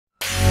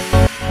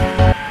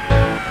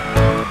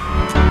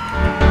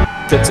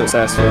Pit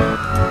successful.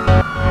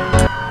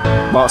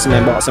 Box him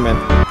in, box him in.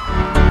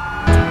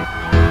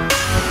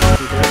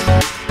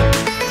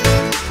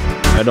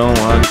 I don't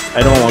want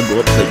to go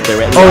up to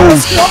directly. Oh,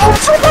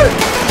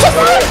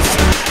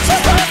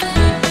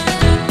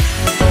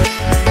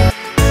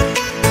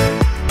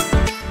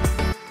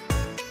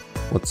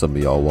 what's up,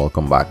 y'all?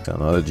 Welcome back to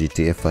another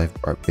GTA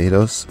 5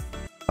 Barbados.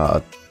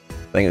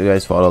 Thank you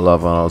guys for all the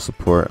love and all the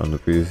support on the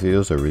previous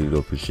videos. I really do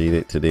appreciate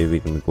it. Today we're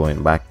gonna be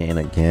going back in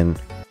again.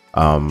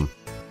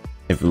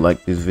 If you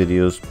like these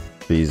videos,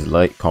 please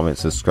like, comment,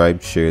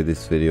 subscribe, share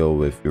this video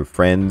with your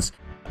friends,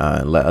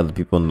 and let other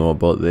people know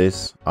about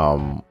this.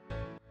 As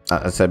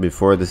I said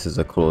before, this is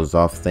a closed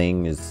off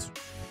thing. It's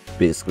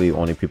basically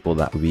only people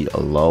that we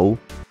allow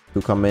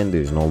to come in.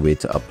 There's no way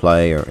to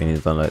apply or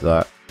anything like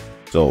that.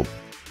 So,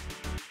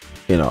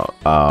 you know,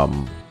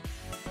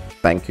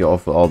 thank you all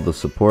for all the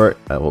support.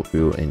 I hope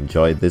you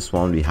enjoyed this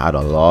one. We had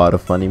a lot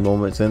of funny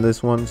moments in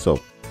this one,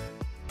 so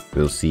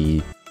we'll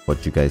see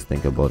what you guys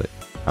think about it.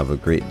 Have a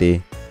great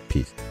day.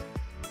 Peace.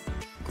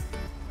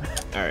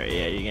 Alright,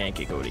 yeah, you're gonna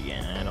kick out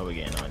again. I know we're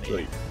getting on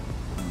here.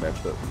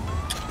 Backed up.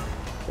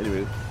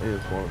 Anyway,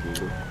 here's one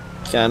vehicle.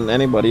 Can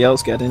anybody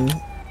else get in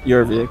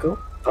your vehicle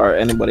or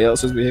anybody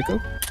else's vehicle?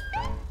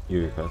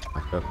 You request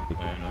backup.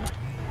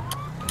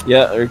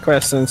 Yeah,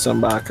 requesting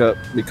some backup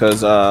because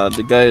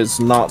the guy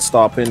is not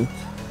stopping.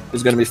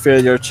 There's going to be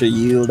failure to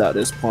yield at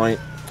this point.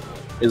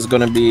 It's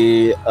going to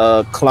be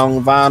a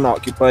clown van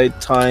occupied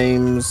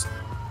times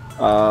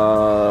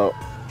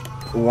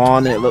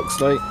 1, it looks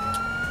like.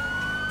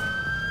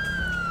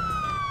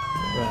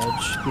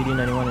 Raj, PD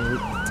 91 en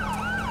route.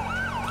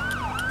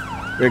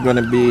 We're going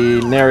to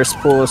be nearest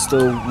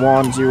postal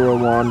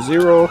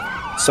 1010,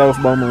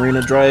 southbound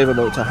Marina Drive,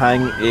 about to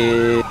hang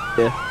a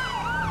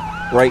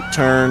right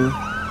turn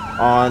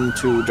on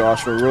to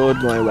Joshua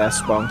Road going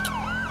westbound.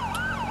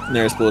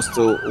 Nearest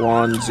postal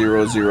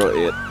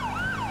 1008.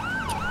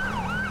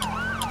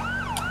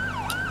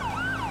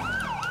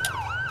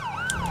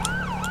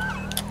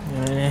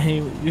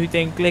 You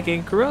think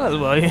clicking crawl,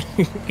 boy?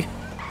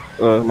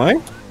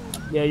 Mine?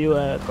 Yeah, you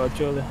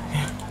controller.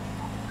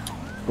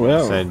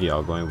 Well, Said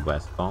y'all going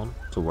westbound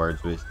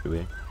towards which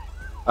way?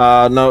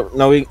 no,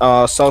 we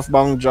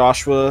southbound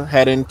Joshua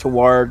heading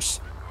towards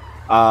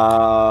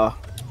oh,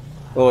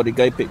 the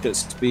guy picked up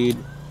speed.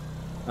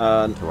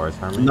 Towards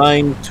Harmony?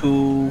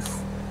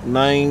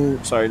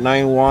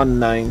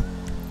 919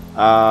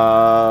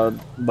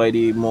 by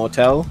the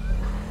motel.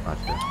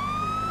 Gotcha.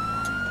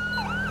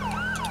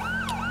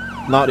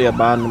 Not the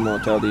abandoned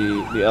motel,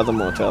 the other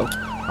motel.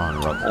 On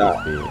Rock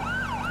Speed.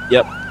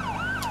 Yep.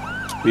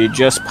 We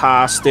just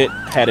passed it,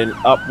 heading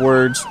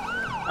upwards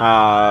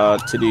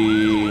to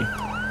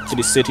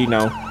the city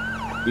now.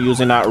 We're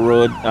using that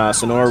road,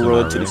 Sonora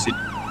Road to the city.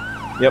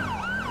 Yep.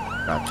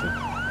 Gotcha.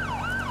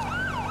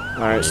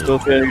 Alright, still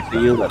failure to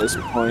yield at this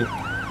point.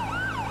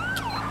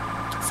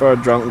 For a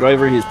drunk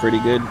driver, he's pretty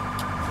good.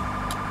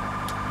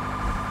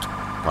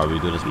 Probably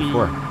do this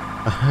before.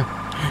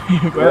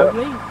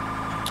 Probably.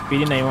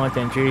 PD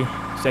 9110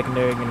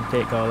 secondary gonna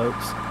take call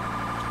outs.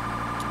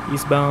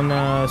 Eastbound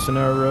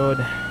Sonora Road,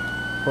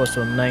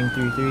 postal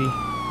 933.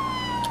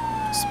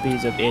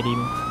 Speeds of 80.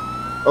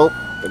 Oh,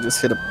 I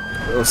just hit a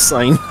little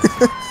sign.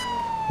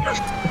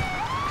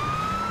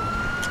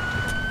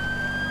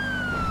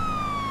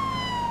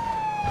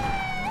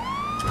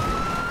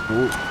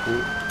 Ooh,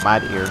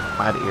 mad ear,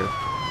 mad ear.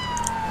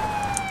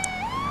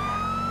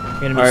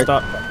 Gonna be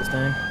stopped this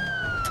time.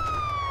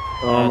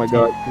 Oh my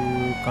god.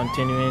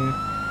 Continuing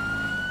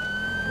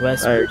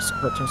westward,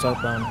 approaching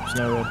southbound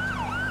Sonora Road.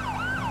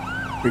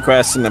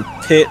 Requesting a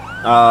pit.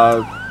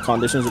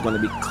 Conditions are going to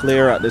be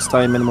clear at this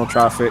time. Minimal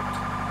traffic.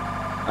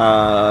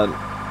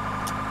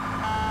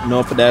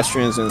 No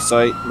pedestrians in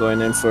sight.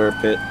 Going in for a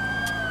pit.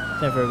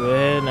 Time for a go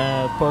ahead.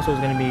 Postal is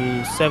going to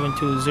be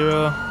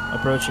 720,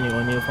 approaching the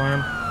O'Neill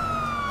Farm.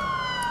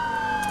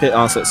 Pit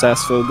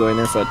unsuccessful. Going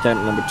in for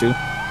attempt number 2.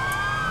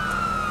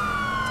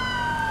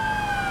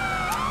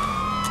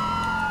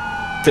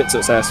 Pit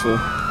successful.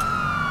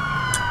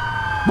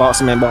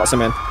 Box him in, box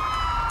him in.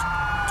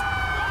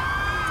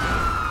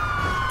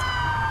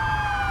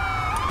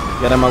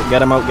 Get him out,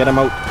 get him out, get him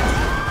out.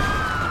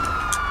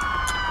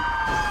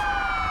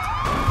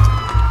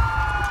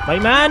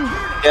 Right, man.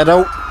 Get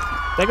out.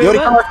 Take You're it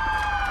the car.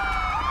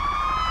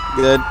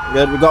 Good,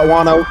 good. We got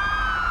one out.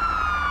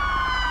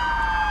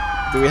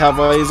 Do we have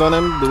eyes on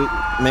him? Do we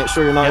make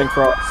sure you're not in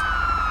cross?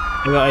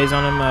 I got eyes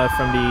on him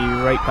from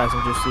the right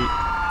passenger seat.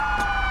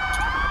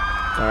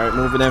 Alright,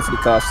 moving in for the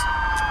cuffs.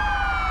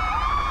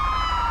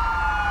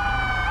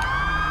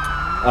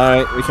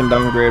 Alright, we can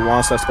downgrade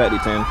 1 suspect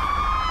detained.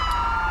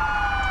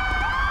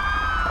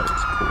 That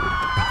was cool.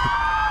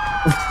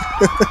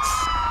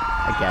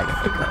 I got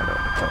the card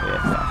over. Oh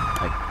yeah.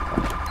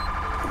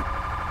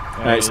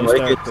 Alright, so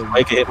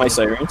I can hit my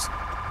sirens.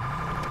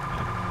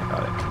 I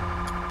got it.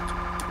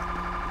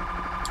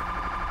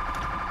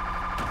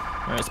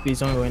 Alright, speed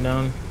zone going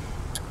down.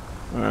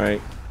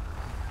 Alright.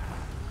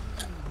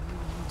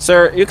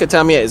 Sir, you could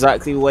tell me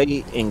exactly why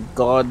in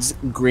God's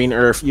green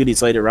earth you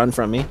decided to run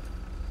from me?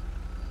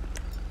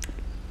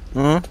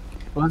 Hmm?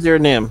 What's your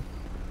name?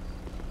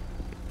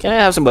 Can I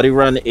have somebody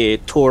run a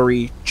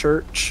Tory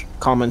church?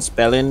 Common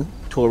spelling.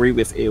 Tory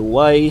with a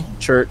Y.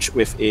 Church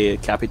with a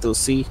capital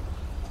C.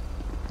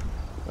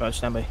 Roger,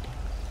 standby.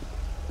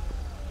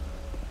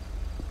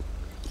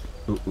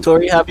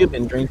 Tory, have you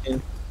been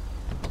drinking?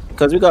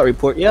 Because we got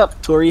report.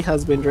 Yep, Tory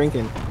has been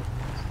drinking.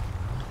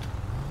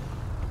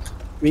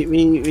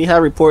 We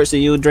have reports of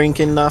you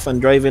drinking enough and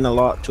driving a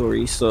lot,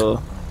 Tory.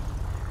 So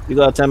you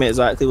gotta tell me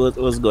exactly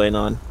what's going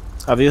on.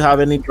 Have you have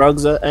any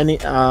drugs?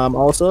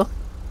 Also? All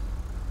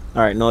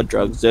right, no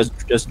drugs.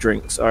 Just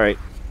drinks. All right,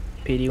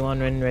 PD1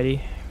 when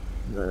ready.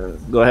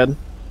 go ahead.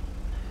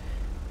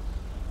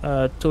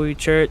 Tory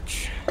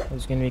Church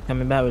is gonna be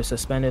coming back with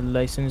suspended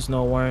license,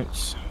 no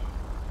warrants.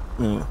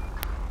 Mm.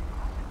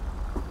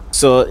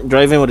 So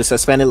driving with a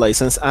suspended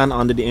license and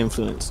under the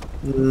influence.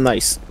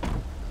 Nice.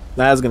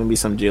 That's gonna be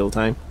some jail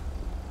time.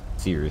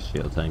 Serious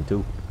jail time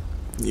too.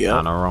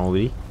 Yeah. Not wrong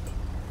with you.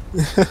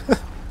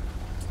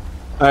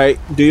 All right.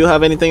 Do you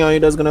have anything on you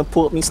that's gonna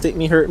poke me, stick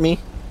me, hurt me?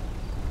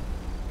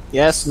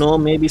 Yes. No.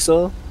 Maybe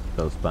so.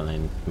 So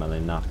smelling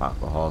enough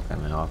alcohol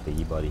coming off of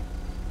you, buddy.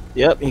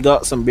 Yep. He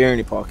got some beer in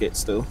his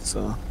pockets too.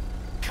 So.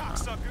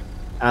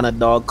 And a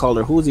dog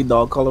collar. Who's the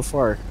dog collar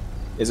for?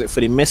 Is it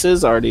for the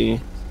missus or the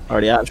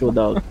actual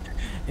dog?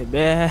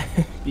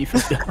 Beef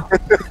is down.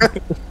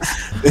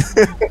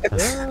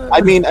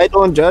 I mean, I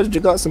don't judge.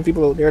 You got some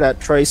people out there that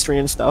try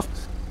strange stuff.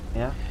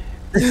 Yeah.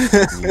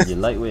 you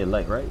like what you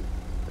like, right? You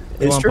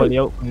It's want to true. put the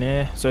open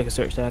there so I can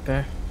search that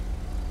car?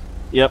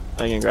 Yep,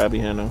 I can grab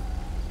you here now.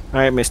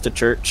 Alright, Mr.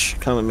 Church,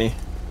 come with me.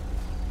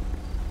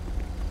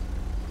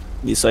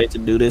 Decide to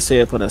do this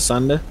here on a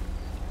Sunday?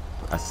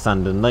 A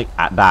Sunday night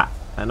at that.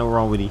 Ain't no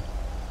wrong with you.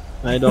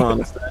 I don't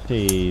understand.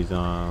 Jeez,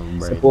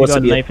 bro. Supposed You got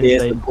to be a a knife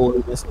place inside. of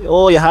holiness.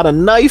 Oh, you had a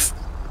knife?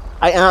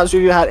 I asked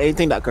you had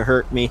anything that could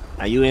hurt me,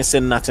 and you ain't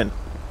said nothing.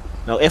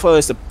 Now, if I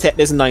was to take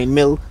this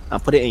 9mm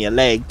and put it in your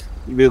leg,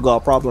 you will got a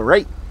problem,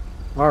 right?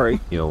 Alright.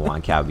 You don't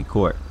want Calby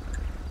Court.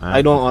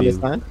 I don't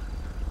understand.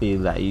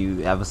 Feel like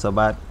you ever so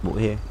bad out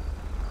here?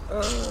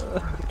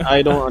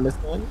 I don't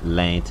understand.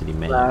 Laying to the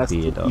man, Last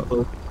be a two dog.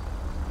 people.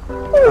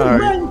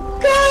 Alright.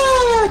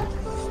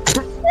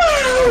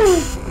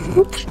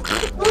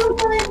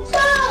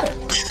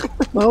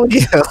 Oh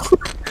yeah.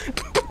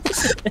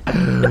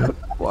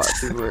 What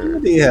the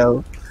word?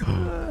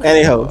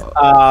 Anyhow.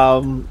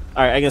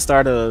 Alright, I can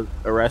start a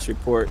arrest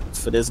report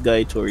for this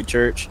guy, Tory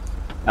Church.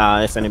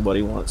 If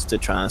anybody wants to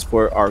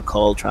transport or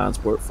call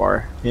transport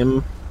for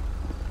him.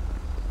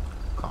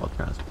 Call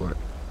transport.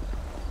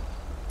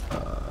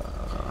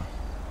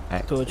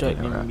 Tow truck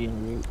didn't be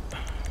en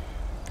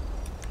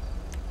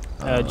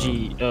route.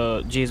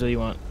 G is what you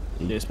want.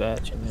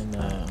 Dispatch and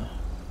then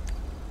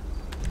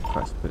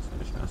Press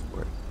passenger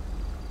transport.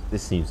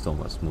 This seems so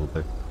much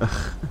smoother.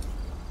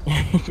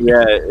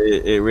 Yeah,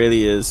 it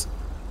really is.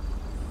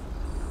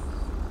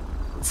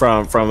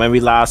 From when we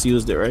last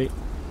used it, right?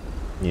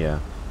 Yeah.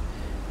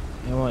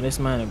 I want this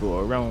man to go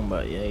around,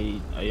 but yeah,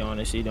 I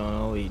honestly don't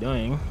know what he's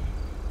doing.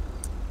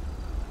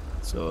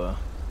 So,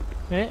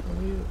 yeah,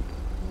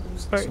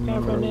 start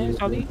now from there,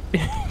 Charlie.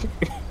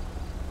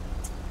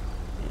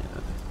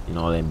 You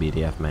know them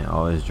BDF man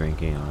always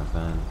drinking, you know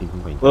what I'm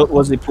saying? What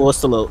was the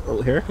postal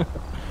out here?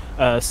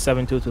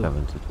 722.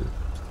 722.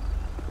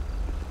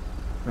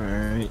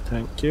 Alright,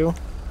 thank you.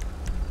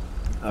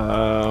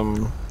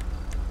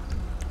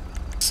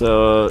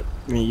 So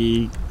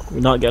we're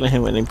not getting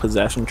him any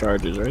possession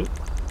charges, right?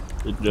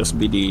 It'd just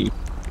be the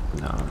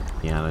No,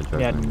 yeah,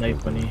 He had a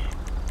knife on he.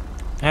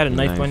 I had a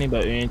knife on him,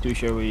 but we ain't too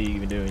sure what he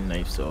was doing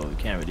knife, so we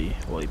can't really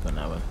hold it on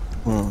that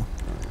one.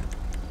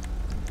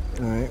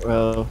 Alright,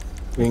 well,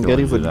 we can get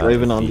him for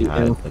driving on the like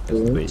a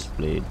influence.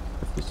 switchblade.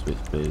 If the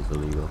switchblade is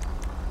illegal.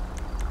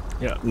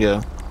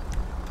 Yeah.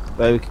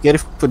 But we could get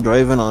it for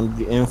driving on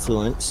the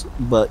influence,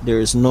 but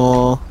there's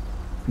no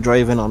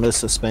driving on the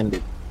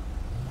suspended.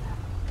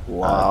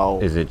 Wow.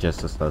 Is it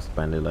just a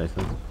suspended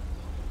license?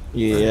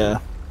 Yeah.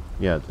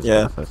 Yeah, just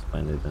Yeah.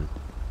 suspended then.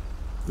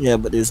 Yeah,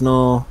 but there's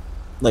no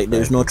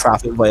there's no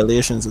traffic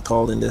violations at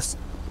all in this.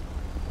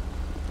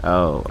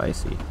 Oh, I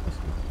see.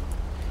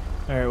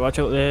 Alright, watch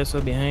out there,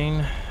 so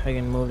behind. I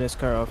can move this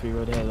car off the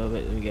road here a little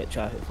bit to get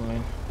traffic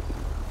flowing.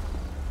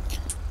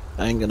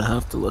 I ain't gonna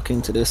have to look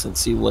into this and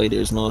see why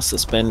there's no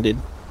suspended.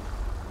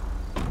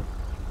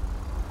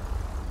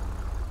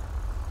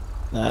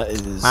 That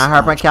is. I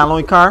heard my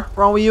Callaway car.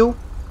 Wrong with you?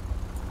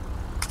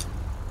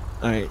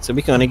 Alright, so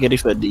we can only get it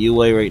for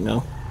DUI right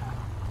now.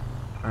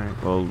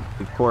 Alright, well,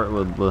 the court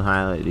will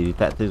handle it. The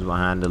detectives will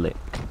handle it.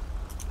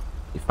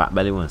 The fat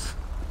belly ones.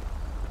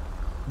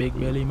 Big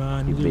belly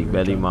man. The big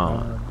belly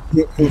man.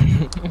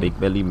 Big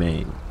belly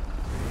man.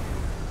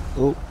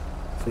 Oh,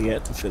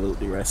 forget to fill out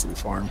the rest of the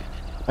form.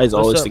 I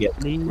always forget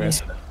the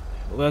rest of it.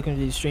 Welcome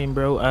to the stream,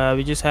 bro.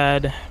 We just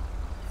had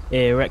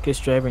a reckless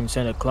driver in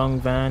a Klong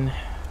van.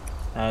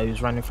 He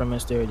was running from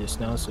us there just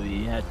now, so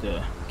he had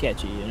to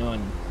catch it, you know.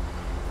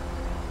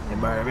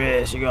 And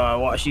Barbados, you gotta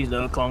watch these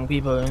little Klong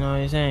people, you know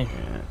what I'm saying?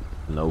 Yeah,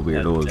 no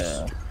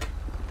weirdos.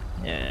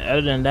 Yeah,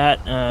 other than that,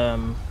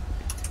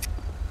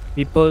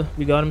 We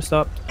got him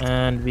stopped,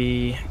 and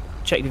we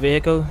checked the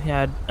vehicle. He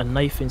had a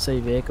knife inside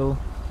the vehicle.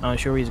 I'm not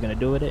sure what he's gonna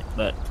do with it,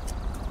 but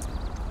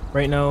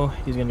right now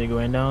he's gonna be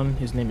going down.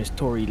 His name is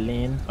Tory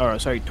Lane, or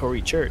sorry,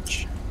 Tory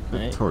Church.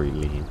 Right? Tory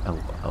Lane.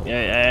 LOL.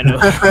 Yeah, I know.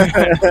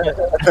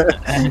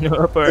 I know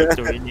about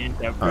Tory Lane.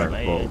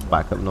 Alright, well,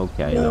 back up no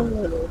carry them.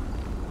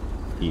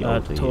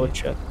 The tow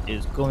truck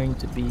is going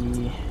to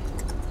be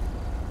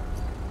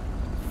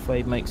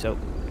 5 mics out.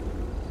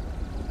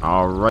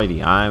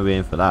 Alrighty, I ain't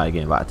waiting for that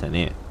again. About 10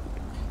 in.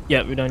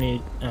 Yeah, we don't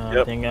need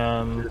thing.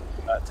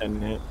 About 10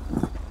 minutes.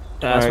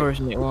 Task force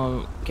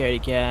won't carry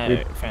the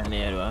car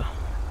friendly as well.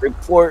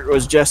 Report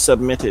was just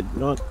submitted.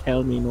 Don't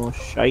tell me no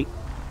shite.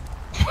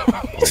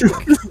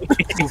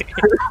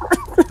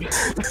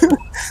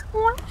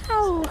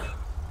 Wow!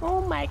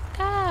 Oh my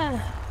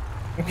god!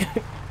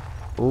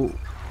 Oh,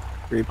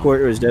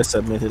 Report was just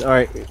submitted.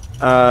 Alright.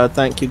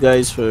 Thank you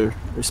guys for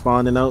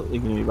responding out.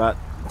 You're gonna be about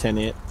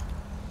 10-8.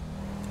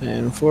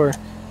 10-4.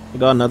 I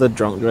got another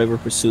drunk driver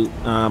pursuit.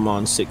 I'm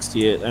on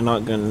 68. I'm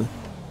not gonna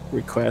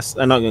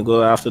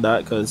go after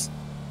that because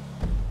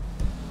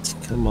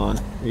come on,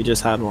 we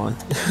just had one.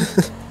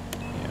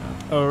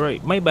 Yeah.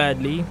 Alright, my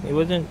bad, Lee. It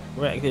wasn't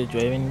reckless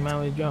driving, man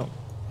was drunk.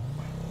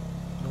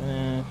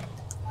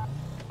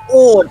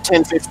 Oh,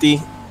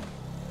 1050.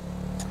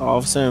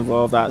 Officer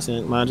involved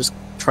accident. Man just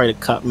tried to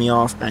cut me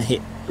off and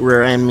hit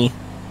rear end me.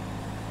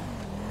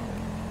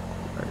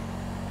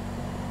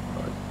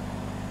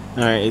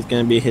 Alright, it's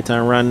gonna be a hit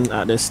and run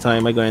at this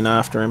time. I'm going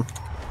after him.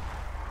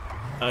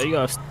 You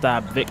got a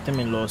stab victim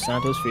in Los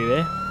Santos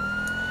Freeway.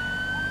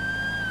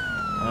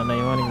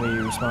 911, where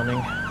you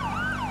responding?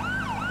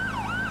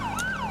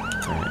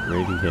 alright,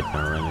 ready hit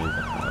and run is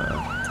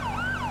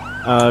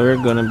We're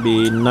gonna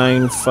be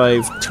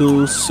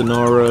 952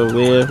 Sonora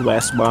Way,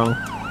 westbound,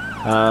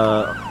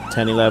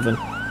 1011.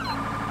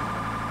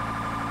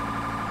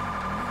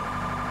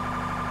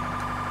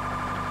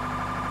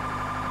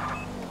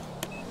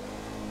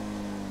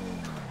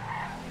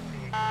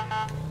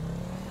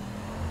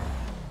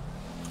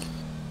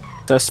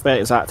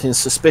 Suspect is acting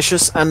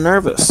suspicious and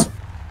nervous.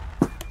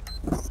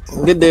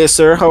 Good day,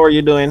 sir. How are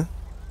you doing?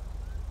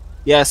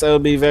 Yes, I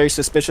would be very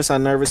suspicious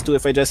and nervous too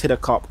if I just hit a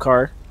cop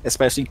car,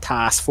 especially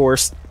task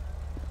force.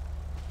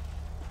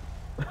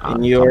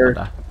 In your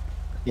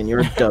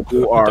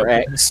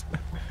WRX.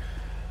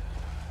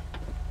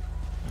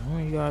 Oh,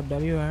 you got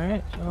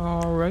WRX?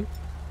 Alright.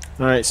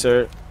 Alright,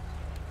 sir.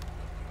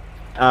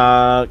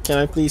 Can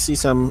I please see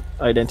some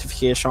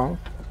identification?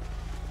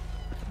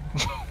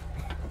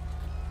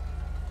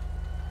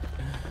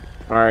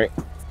 Alright.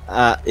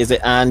 Is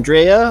it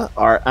Andrea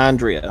or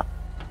Andrea?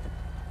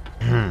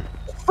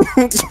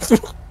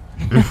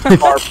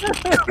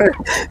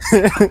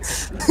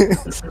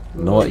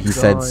 know what he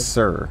said,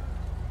 sir.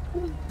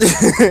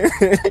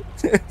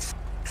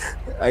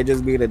 I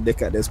just being a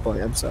dick at this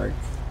point. I'm sorry.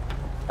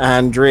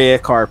 Andrea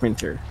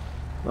Carpenter.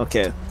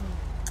 Okay.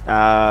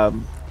 I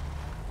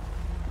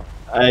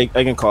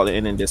can call it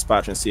in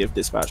dispatch and see if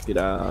dispatch could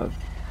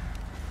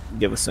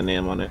give us a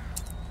name on it.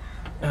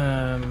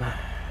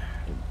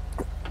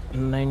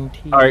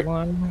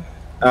 91.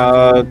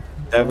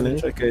 Devin,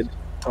 if I could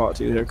talk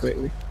to you here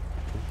quickly.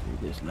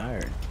 You just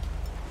lied.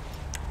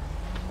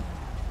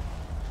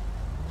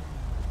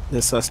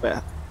 This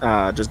suspect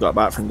just got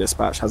back from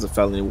dispatch, has a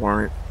felony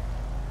warrant.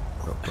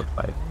 Go for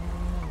 5.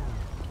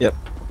 Yep.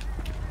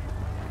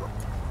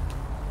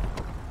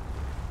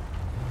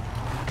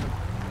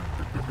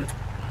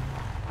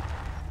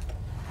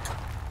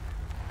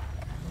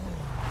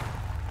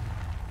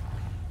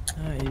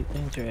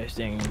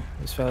 Interesting.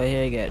 This fella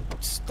here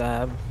got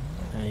stabbed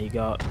and he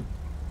got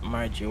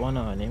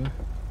marijuana on him.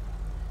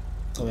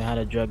 So we had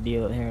a drug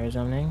deal here or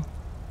something.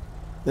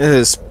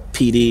 This is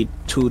PD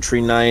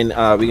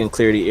 239. We can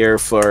clear the air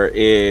for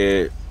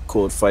a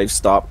code 5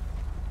 stop.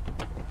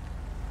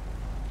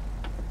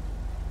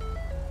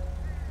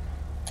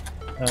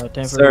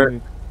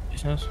 Temporary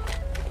business.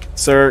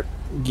 Sir,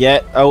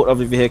 get out of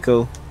the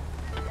vehicle.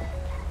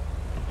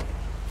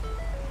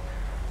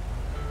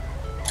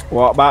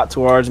 Walk back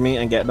towards me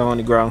and get down on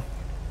the ground.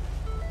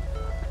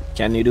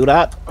 Can you do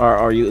that, or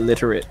are you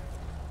illiterate?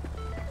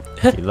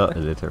 You look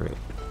illiterate.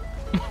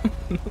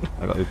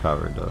 I got you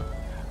covered though.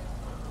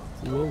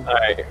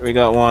 Alright, we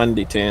got one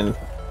detained.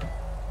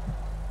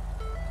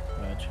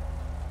 Gotcha.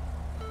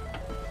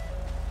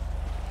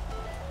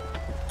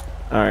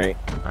 Alright,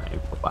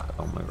 Alright. put back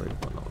on my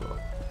right one.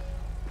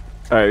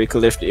 Alright, we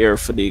can lift the air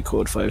for the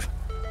code 5.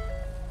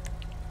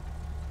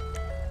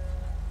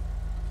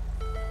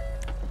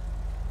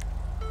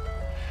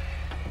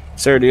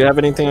 Sir, do you have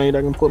anything on you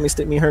that can put me,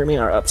 stick me, hurt me,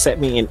 or upset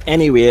me in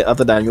any way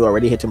other than you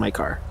already hitting my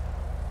car?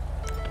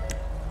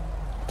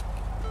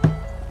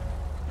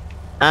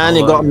 And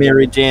you got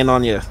Mary Jane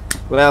on you.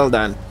 Well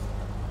done.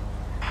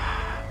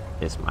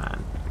 Yes,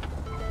 man.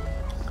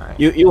 Alright.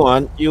 You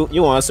want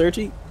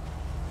searchy?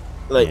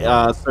 Like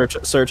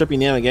search up your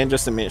name again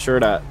just to make sure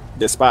that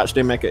dispatch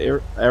didn't make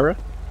an error.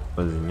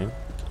 What's his name?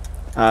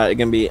 It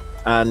can be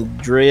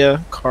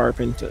Andrea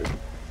Carpenter.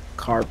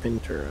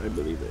 Carpenter, I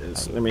believe it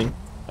is.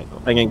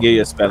 I can give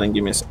you a spelling.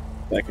 Give me a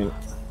second.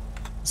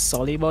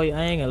 Sorry, boy,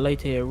 I ain't gonna lie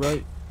to you,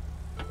 right?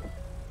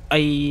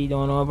 I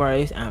don't know about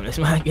this Amless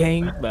my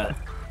gang, but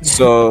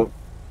So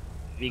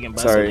we can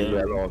bust sorry. it Yeah,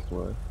 I down. lost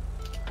one.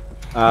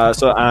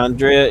 So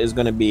Andrea is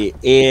gonna be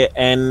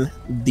Andrea,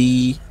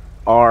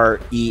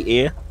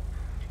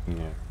 Yeah.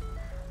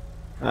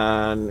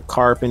 and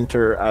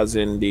Carpenter as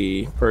in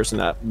the person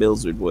that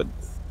builds with wood.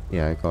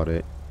 Yeah, I got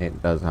it.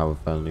 It does have a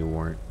felony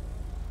warrant.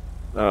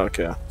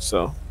 Okay,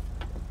 so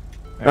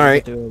Alright,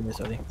 Alright. get to it,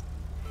 sorry.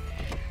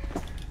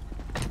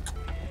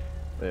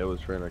 Yeah, it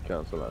was trying to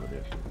cancel out of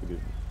there. Forgive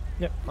me.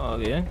 Yep,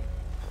 okay.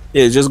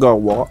 yeah, just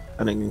got walk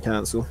and then can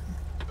cancel.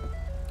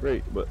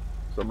 Great, but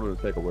some of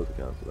the take was a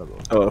cancel.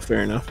 That's all. Oh,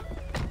 fair enough.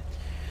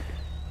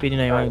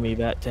 PD9 rang me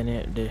back 10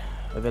 here, the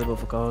available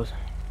for calls.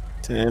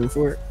 10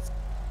 for it.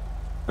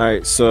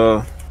 Alright,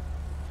 so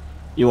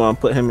you want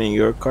to put him in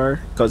your car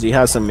because he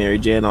has some Mary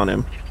Jane on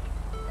him.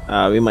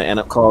 We might end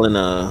up calling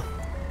a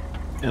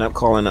I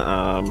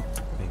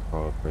think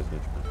call a prisoner.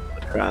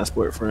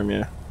 transport for him.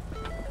 Yeah.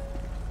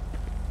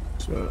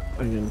 So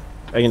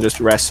I can just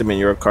rest him in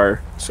your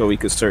car so we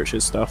could search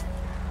his stuff.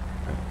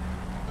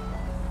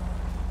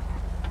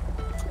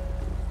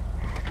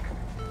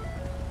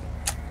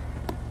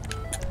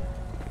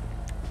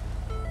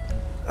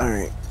 All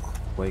right.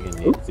 Wagon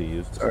needs to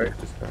use the Sorry.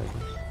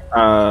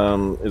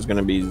 self-disguise. It's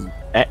gonna be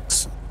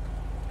X.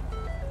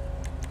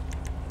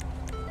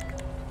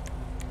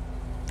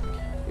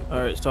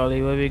 Alright,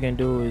 Starly, what we can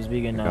do is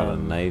we can Got a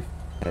knife,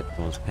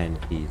 headphones, pen,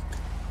 keys.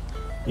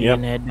 we Yep.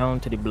 can head down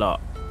to the block.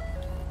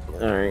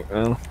 All right.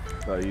 Well,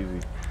 Not easy.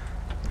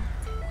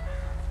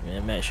 Yeah,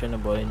 make sure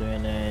nobody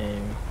doing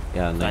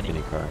Yeah, a knife Funny. in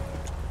the car.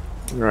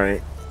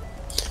 right.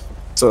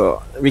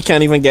 So we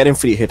can't even get him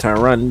for the hit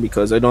and run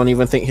because I don't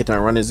even think hit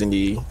and run is in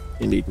the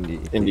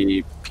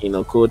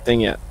penal code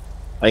thing yet.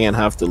 I'm gonna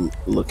have to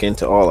look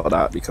into all of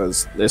that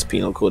because this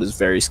penal code is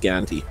very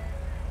scanty.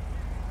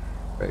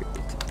 Very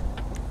good.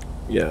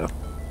 Yeah.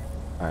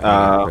 Alright, I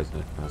got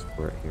prisoner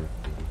transport here.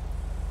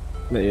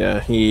 But yeah,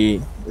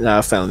 he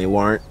felony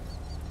warrant.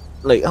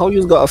 Like, how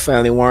you got a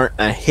felony warrant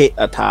and hit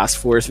a task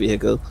force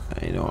vehicle?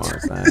 I know what I'm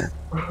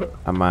saying.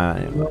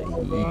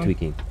 I'm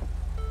tweaking.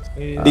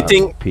 The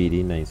thing-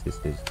 PD 9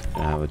 sisters.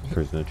 I have a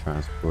prisoner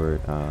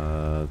transport.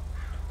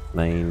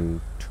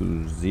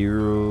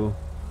 920.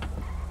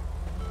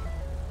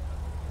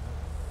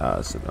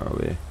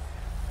 Scenario.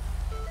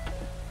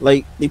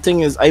 Like, the thing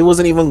is, I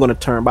wasn't even gonna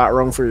turn back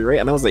wrong for you, right?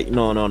 And I was like,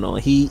 no.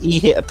 He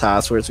hit a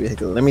task force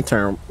vehicle. Let me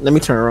turn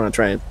around and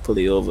try and pull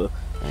you over.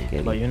 I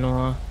get But it. you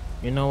know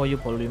what you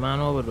pull the man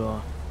over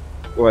though?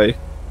 Why?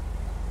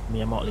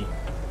 Me and Motley.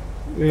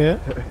 Yeah.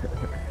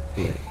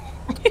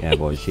 Yeah,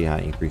 but she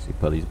had increased the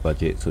police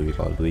budget, so we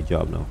gotta do a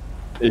job now.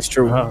 It's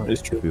true. Oh.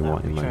 It's true. If we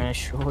want the I'm money. trying to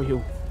show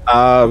you.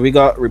 We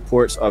got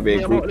reports of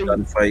a group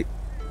gunfight.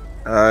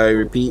 I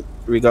repeat,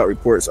 we got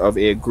reports of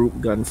a group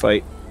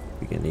gunfight.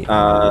 We can need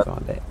Uh,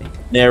 on that thing.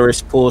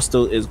 Nearest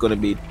postal is going to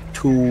be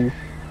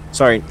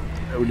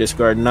we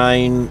discard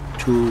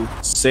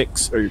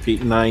 926. I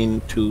repeat,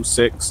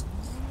 926.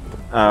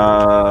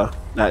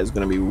 That is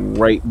going to be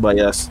right by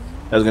us.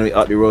 That's going to be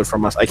up the road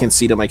from us. I can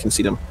see them.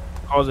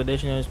 Calls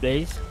additional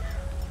space.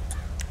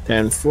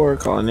 10-4,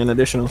 calling in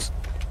additionals.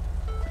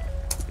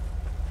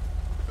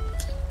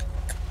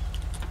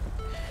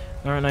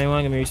 Alright,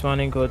 91 gonna be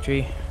responding code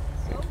 3.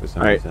 For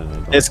some Alright, reason, I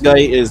don't This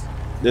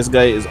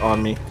guy is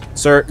on me.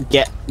 Sir,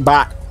 get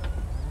back.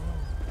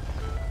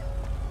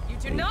 You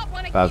do not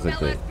want to That's keep a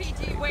good.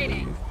 LSPD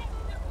waiting.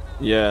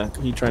 Yeah,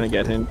 he trying to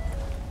get him.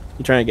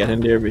 He trying to get in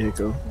their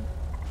vehicle.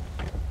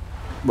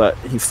 But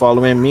he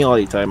following me all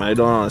the time. I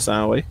don't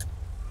understand why.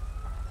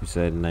 You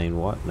said 9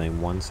 what?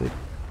 916?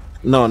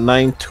 No,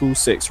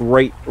 926.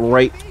 Right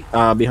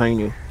behind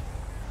you.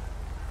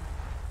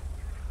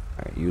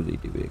 Alright, you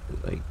lead the vehicle.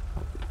 Like,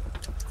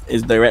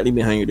 Is directly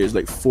behind you. There's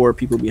like 4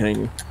 people behind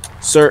you.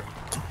 Sir,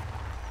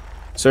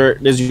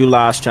 this is your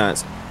last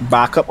chance.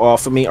 Back up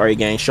off of me or you're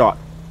getting shot.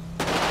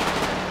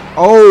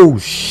 oh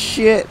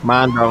shit!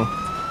 Man down.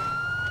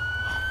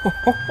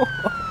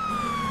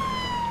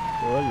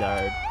 Oh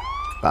lord.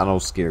 That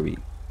don't scare me.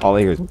 All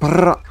I hear is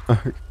brrrr.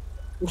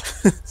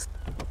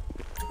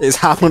 It's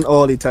happened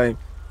all the time.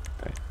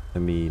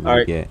 let me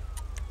Alright. get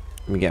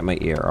my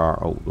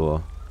AR out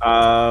though.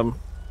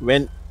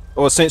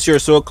 Since you're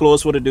so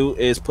close, what to do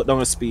is put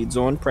down a speed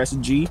zone, press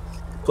G,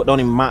 put down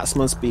a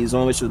maximum speed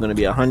zone, which is going to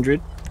be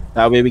 100.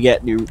 That way we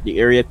get the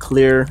area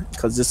clear,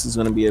 because this is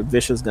going to be a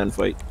vicious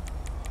gunfight.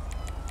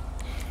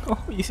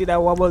 Oh, you see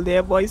that wobble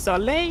there, boy?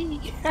 Soleil.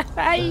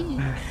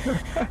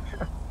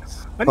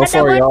 How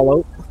far are y'all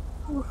out?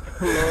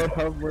 Lord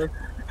have mercy.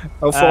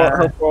 How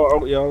far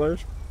out y'all are?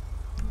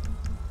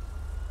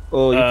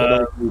 Oh,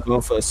 you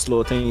going for a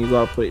slow thing. You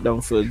gotta put it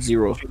down for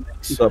 0.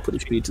 You gotta put the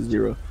speed to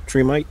 0.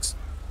 3 mics.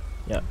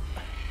 Yeah.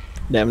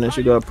 Damn it,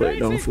 you gotta put it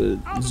down for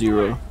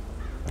 0.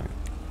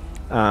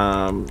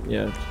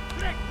 Yeah.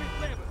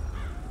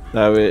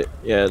 Now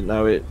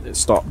it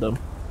stopped them.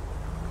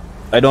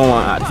 I don't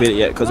want to activate it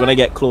yet because when I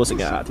get close, I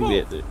can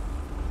activate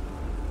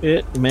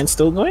it. The man's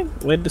still going?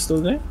 Wait, they're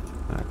still going?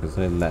 Because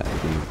they let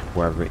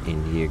whoever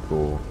in here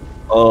go.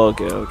 Oh,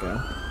 okay.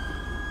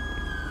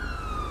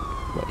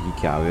 But he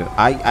can't.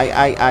 I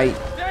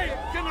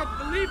cannot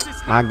believe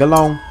this. man, go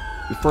long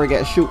before he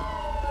gets shoot.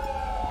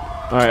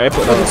 Alright, I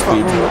put down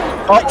speed.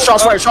 Oh,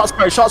 shots fired.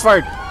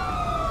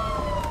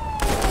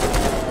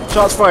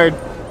 Shots fired.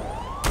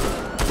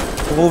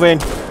 Move in.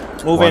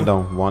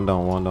 One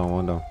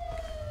down.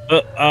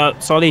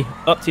 Solly,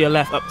 up to your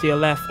left.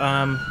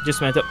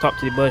 Just went up top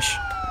to the bush.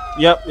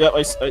 Yep,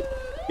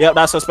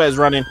 that suspect is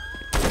running.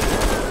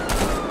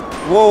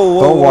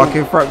 Whoa. Don't walk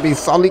in front of me,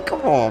 Sully.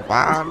 Come on,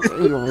 man.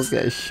 You almost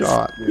get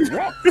shot.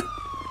 Let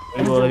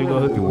me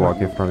go. You walk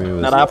in front of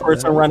me. Now that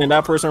person running.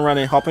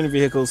 Hop in the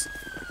vehicles.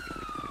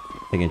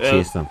 They can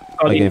chase them.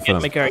 Solly, Again get for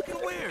them.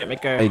 my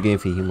car. Again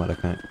for you, mother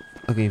cunt.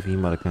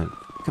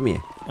 Come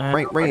here.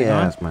 Bring your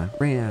ass, man.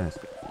 Bring your ass.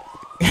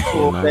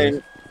 So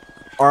then,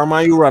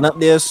 Arma, you run up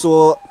there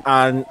so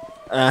and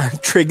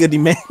trigger the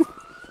man.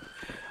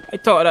 I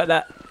thought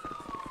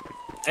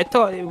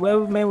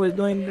whatever man was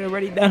doing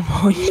already done.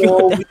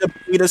 No,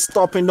 we just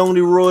stopping down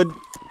the road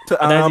to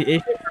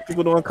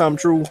people don't come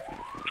through.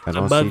 I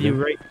don't above see you,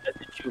 them. right at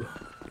you.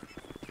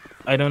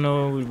 I don't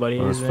know what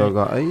it is. Still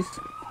got ice.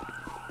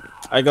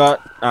 I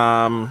got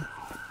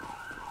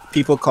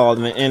people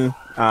calling it in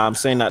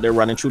saying that they're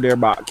running through their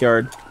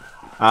backyard.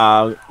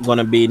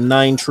 Gonna be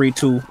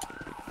 932.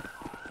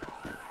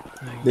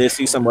 They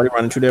see somebody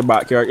running through their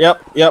backyard.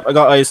 Yep, I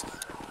got ice.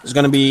 It's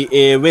gonna be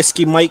a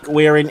Whiskey Mike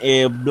wearing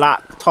a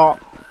black top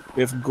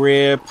with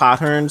gray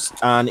patterns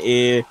and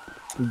a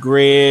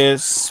gray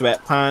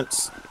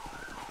sweatpants.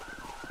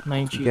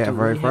 932. Get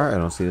very far. I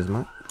don't see this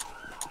man.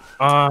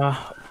 To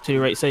the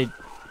right side.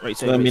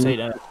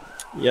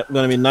 Yep,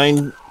 gonna be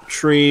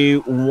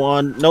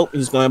 931. Nope,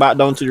 he's going back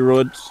down to the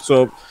road.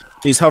 So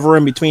he's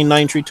hovering between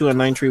 932 and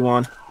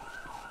 931.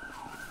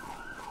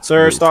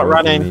 Sir, Wait, start so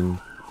running.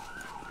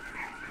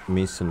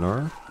 Me,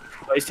 Sonora?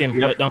 I see him.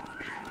 Yep. Right down.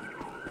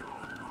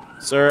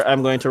 Sir,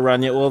 I'm going to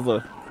run you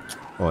over.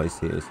 Oh, I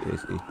see.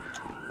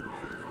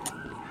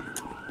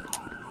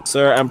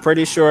 Sir, I'm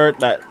pretty sure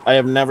that I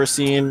have never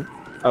seen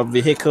a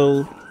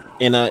vehicle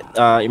in a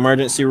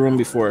emergency room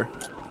before.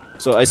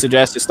 So I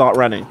suggest you start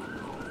running.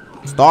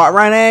 Start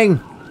running!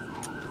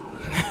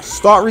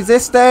 Start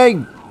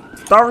resisting!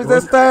 Don't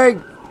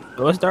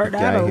start You that.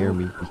 can't hear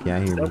me.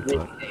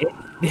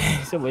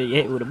 Somebody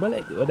get hit with a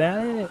bullet. Go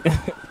down in it.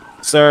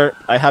 Sir,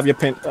 I have your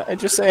pin. I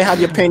just say I have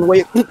your pin.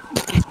 Wait.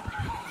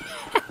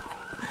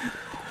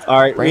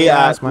 All right, Bring your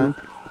ass, man.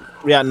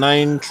 We at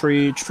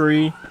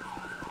 933.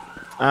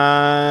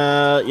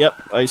 Yep,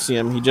 I see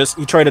him. He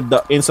tried to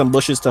duck in some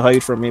bushes to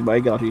hide from me, but I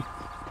got you.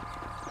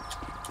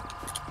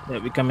 Yeah,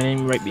 we coming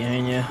in right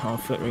behind you on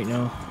foot right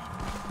now.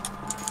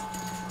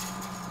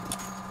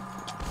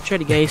 Try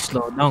the guys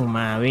slow down,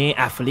 man. We ain't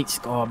athletes,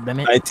 god damn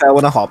it. I tell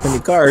when I hop in the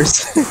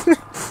cars.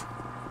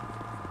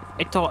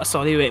 I thought I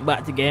saw you right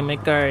back to get in my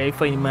car. I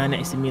find the man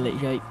next to me like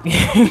shite.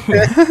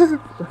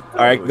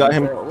 All right, got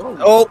him.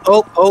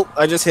 Oh!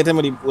 I just hit him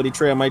with the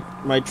tray on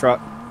my truck.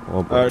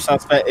 Oh, Our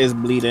suspect is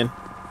bleeding.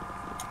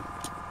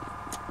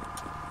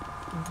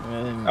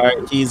 All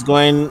right, he's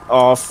going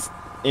off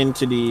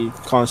into the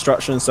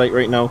construction site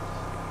right now.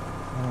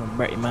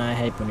 Break my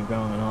head on the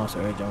ground and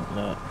also I don't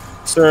know.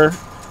 Sir,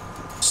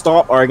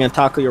 stop or I'm gonna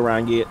tackle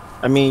your gate.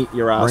 I mean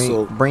your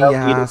asshole. Bring your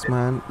ass,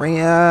 man. Bring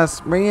your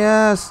ass.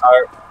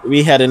 Alright,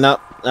 we heading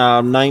up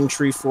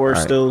 934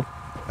 right. still.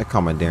 I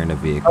commandeering the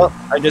vehicle.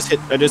 Oh, I just hit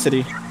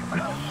you.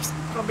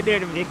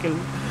 Commandeering the vehicle.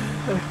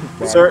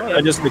 Sir,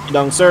 I just hit you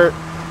down. Sir,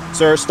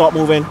 stop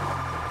moving.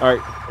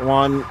 Alright,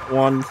 one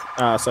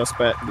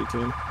suspect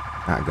between.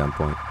 At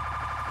gunpoint.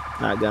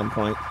 Not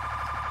gunpoint.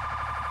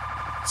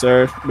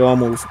 Sir, don't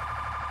move.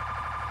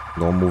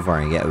 Don't move or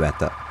and get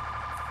wet up.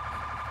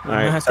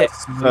 Alright,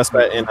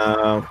 suspect in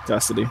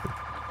custody.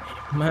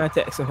 Man, I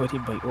text somebody,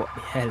 but what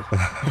the hell?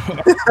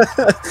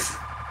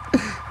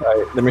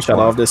 Alright, let me shut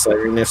off this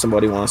siren if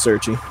somebody wants to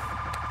search you.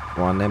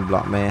 One of them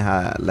block man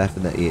had left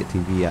in the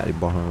ATV at the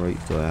bottom right,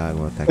 so I'm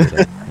gonna take it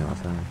up. You know what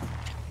I'm saying?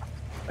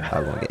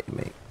 I'm gonna get you,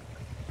 mate.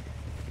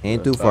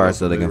 Ain't too far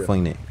so they can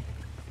find it.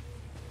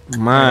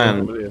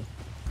 Man,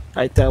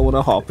 I tell when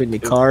I hop in the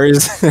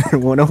cars,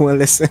 when I want to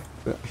listen.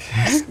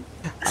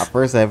 At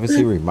first, I ever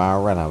see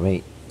Remar run, I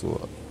mate.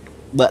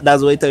 But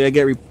that's what I tell you. I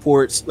get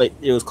reports like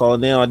it was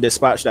called in on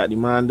dispatch that the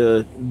man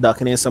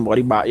ducking in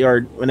somebody's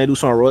backyard. When they do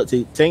some road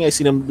thing, I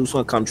see them do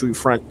something come through the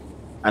front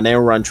and then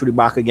run through the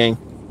back again.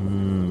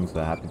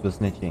 So happy for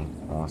snitching.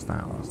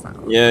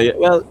 Understand. Yeah.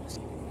 Well,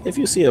 if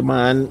you see a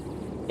man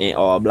in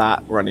all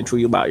black running through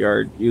your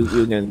backyard, you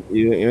can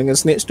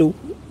snitch too.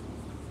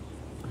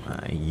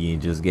 You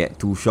just get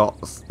 2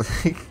 shots.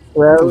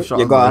 Well, 2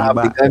 shots you gotta have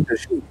the gun to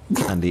shoot.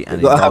 And the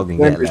dog can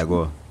get let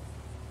go.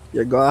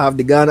 You gotta have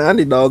the gun and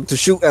the dog to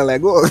shoot and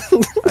let go.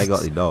 I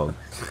got the dog.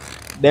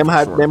 Them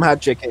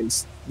had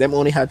chickens. Them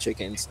only had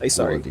chickens. I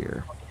sorry. Oh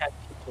dear.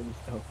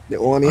 They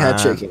only had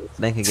chickens.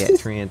 They can get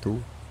trained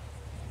too.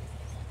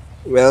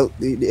 Well,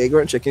 the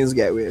ignorant chickens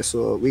get away,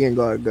 so we can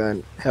go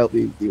and help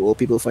the old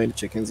people find the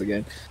chickens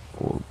again.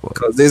 Oh boy.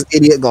 Because this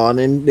idiot gone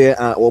in there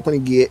and open the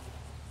gate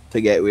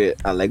to get with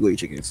and Lego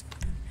chickens.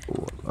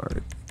 Oh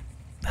Lord.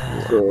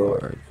 Oh So,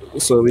 Lord.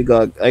 so we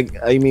got.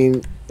 I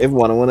mean,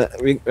 everyone wanna.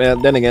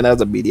 Then again,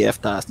 that's a BDF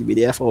task. The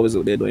BDF always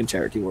out there doing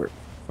charity work.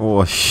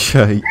 Oh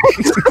shit.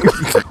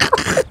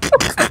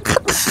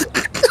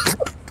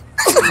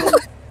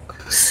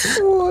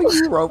 Oh,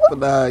 you wrote for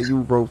that.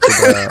 You wrote for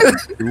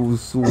that. You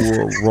so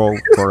wrote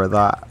for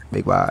that.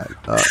 Big man.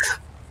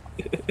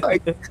 I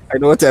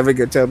know Tevin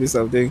can tell me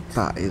something.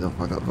 That is a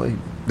fuck up vibe.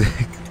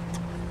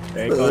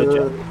 Very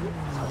good.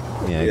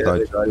 Yeah, Yeah,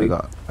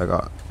 I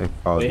got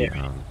called Yeah.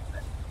 you.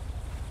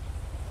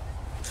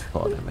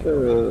 Called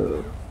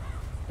him.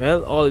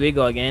 Well, all we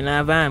got getting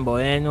that van, boy.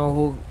 I ain't know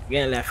who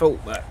getting left out,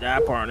 but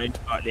that partner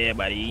out there,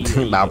 buddy.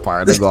 That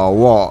part they gonna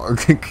walk.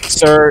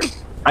 Sir,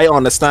 I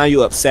understand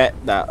you upset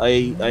that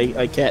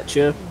I catch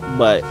you,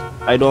 but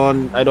I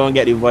don't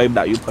get the vibe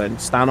that you put.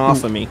 Stand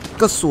off of me.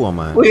 Cause so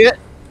man. Wait,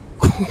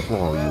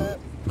 Oh,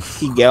 you.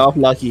 he get off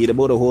lucky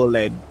about the whole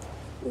leg.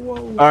 All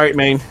right,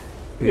 man.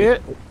 Yeah.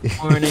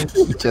 Morning.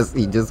 he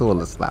just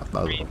hold a slap.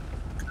 That's all.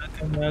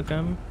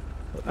 Welcome.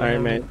 All right,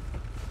 man.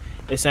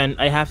 Listen,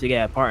 I have to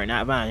get a part in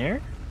that van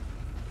here.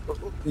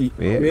 Yeah,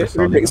 Yeah, that's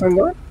all take they some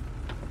more.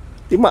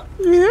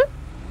 Yeah.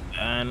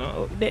 I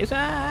know. That's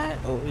alright.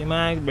 Oh, you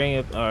mind bring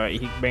up? All right,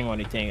 he bring on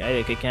the thing.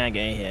 I can't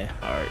get in here.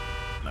 All right.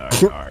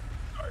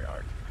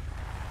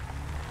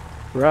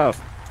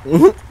 Rough.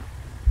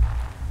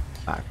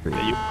 Ah, So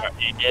crazy.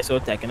 you're so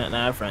taking it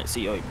now, front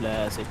seat. Oh,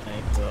 blast it,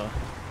 thing. So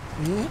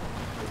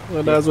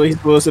Well, that's what he's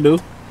supposed to do.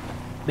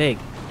 big,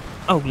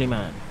 ugly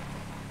man.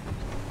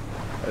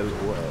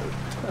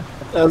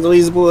 That's what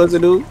he's supposed to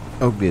do.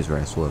 Ugly is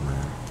right sword,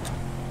 man.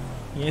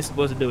 You ain't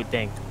supposed to do a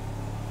thing.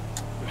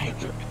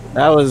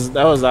 That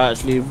was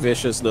actually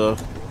vicious though.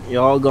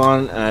 Y'all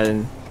gone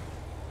and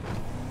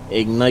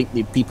ignite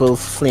the people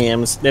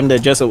flames. Them they're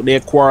just out there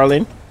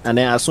quarreling, and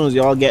then as soon as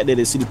y'all get there,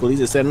 they see the police.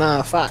 They say,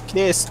 "Nah, fuck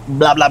this."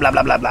 Blah blah blah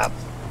blah blah blah.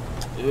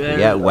 They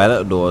get wet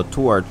up though,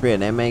 2 or 3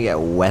 and that man get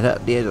wet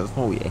up there just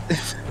oh yeah.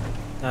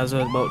 That's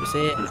what I was about to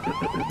say.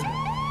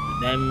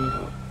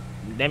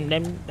 Them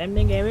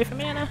didn't get away from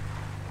me now.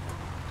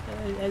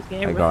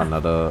 I got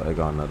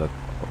another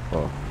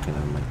oh okay,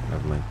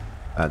 never mind.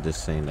 I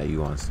just saying that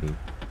you want to see.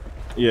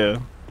 Yeah.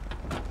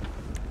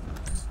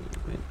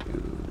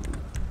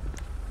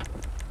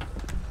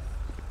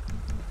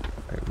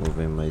 Alright,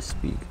 moving my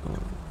speak.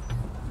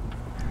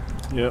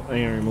 Yep, I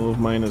can remove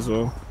mine as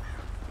well.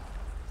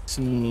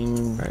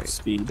 Scene, Alright,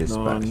 speed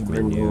dispatch on,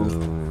 menu.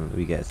 remove.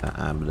 We got some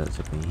ambulance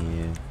up in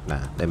here.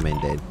 Nah, that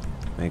man dead.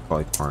 I ain't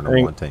called coroner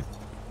Right. one time.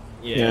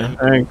 Yeah,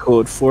 I can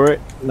code for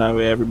it. That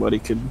way everybody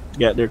could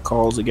get their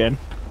calls again.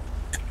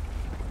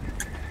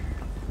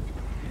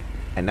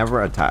 I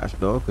never attached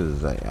though,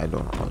 cause I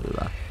don't know how to do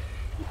that.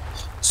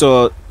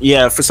 So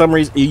yeah, for some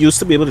reason you used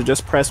to be able to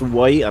just press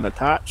Y and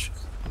attach,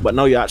 but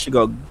now you actually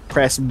go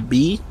press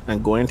B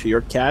and go into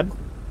your CAD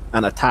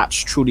and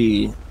attach through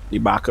the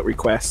backup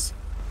request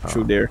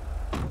through there.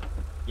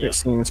 Yeah. It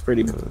seems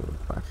pretty.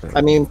 Back there.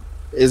 I mean,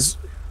 is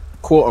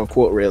quote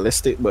unquote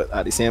realistic, but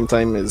at the same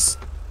time is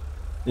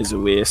a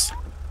waste.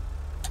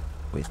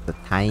 Waste the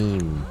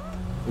time.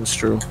 It's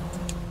true.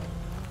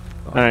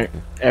 Oh, All right, okay.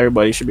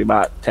 everybody should be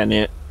about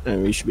 10-8,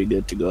 and we should be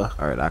good to go.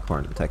 Alright, that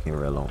corner taking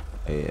real long.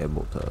 I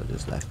able to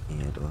just left me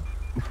here though.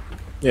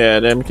 Yeah,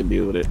 them can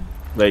deal with it.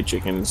 Like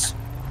chickens,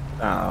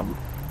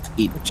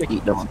 eat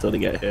them until they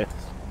get here.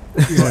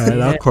 Yeah,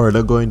 that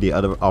corner going the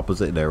other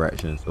opposite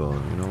direction, so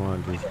you know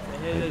what? Just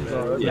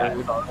Yeah,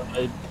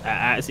 I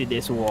asked you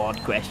this one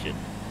question.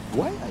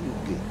 Why are you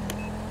gay?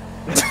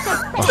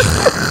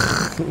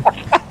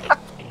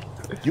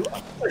 You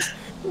are.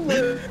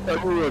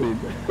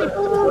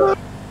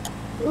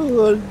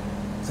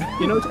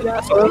 You know what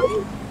that's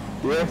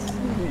Yes,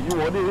 you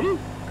want it?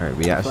 Alright,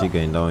 we actually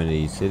going down in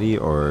the city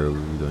or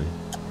what we doing?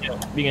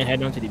 We can head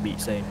down to the beach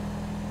side.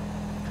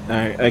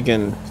 Alright, I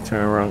can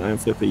turn around and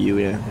flip a U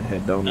and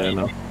head down there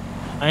now.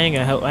 I ain't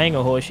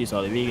gonna hold you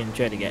solid. We can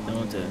try to get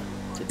down to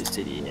the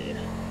city area.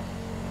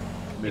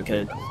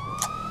 Because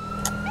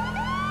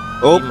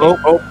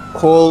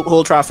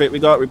Hold traffic. We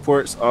got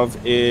reports of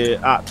a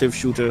active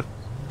shooter.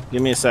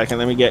 Give me a second.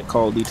 Let me get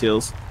call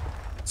details.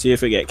 See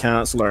if it get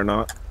cancelled or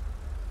not.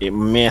 It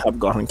may have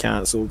gotten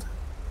cancelled.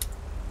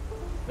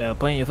 well,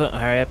 point your foot,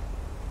 hurry up.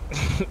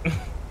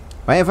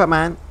 Wait for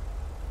man.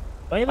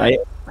 Point your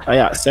foot. I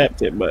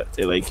accept it, but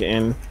they like it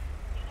in.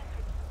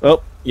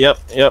 Oh, yep,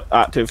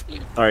 active.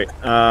 All right.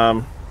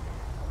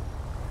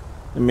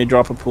 Let me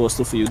drop a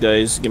postal for you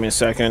guys. Give me a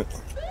second.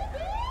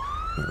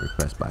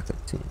 Request back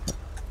up team.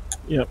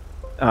 Yep.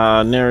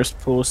 Nearest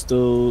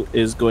postal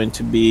is going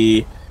to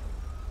be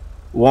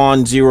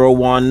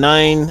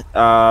 1019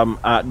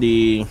 at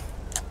the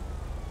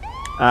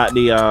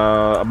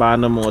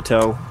abandoned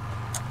motel.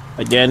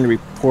 Again,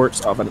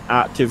 reports of an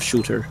active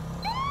shooter.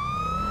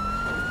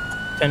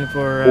 10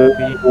 for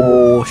PD.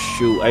 Oh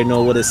shoot, I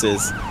know what this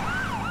is.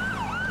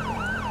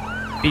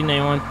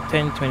 P91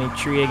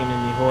 1023. I'm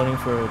gonna be holding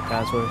for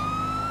password.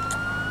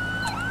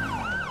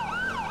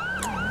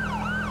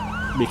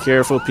 Be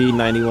careful,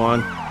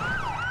 P91.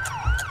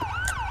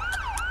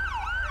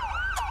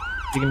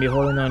 You can be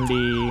holding on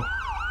the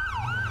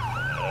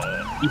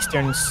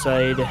eastern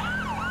side.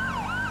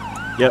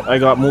 Yep, I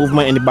got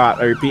movement in the back.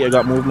 I repeat, I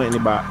got movement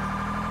in the back.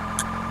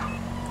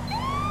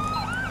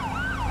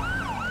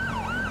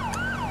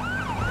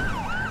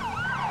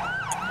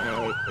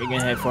 Alright, we're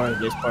gonna head for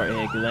this part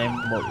here because I'm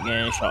about to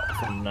get shot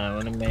from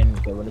one of the men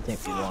because what I think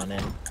people on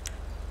in.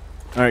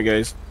 Alright,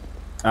 guys.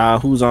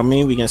 Who's on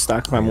me? We can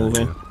stack if I move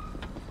in.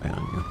 Right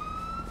on you.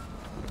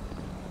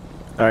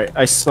 Alright,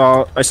 I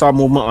saw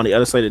movement on the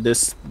other side of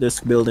this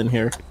building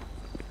here.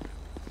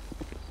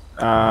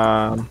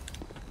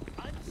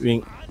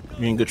 We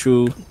can go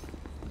through.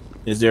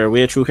 Is there a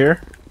way through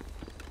here?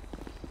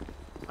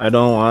 I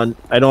don't want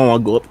to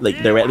go up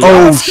like directly.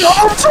 Oh shit!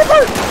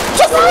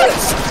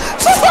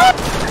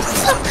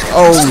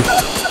 Oh.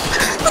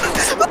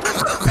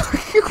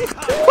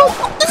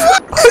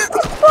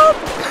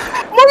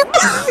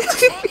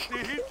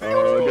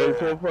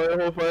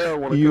 Hold fire. I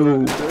wanna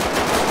You.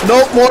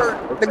 No more.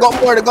 They got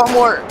more.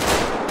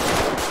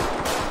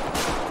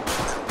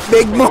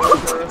 Big man.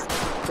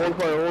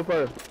 Hold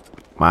fire.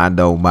 My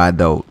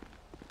dough.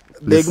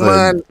 Big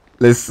man.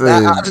 Listen.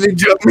 That actually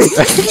jumped me.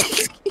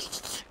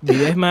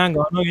 Big man,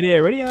 go on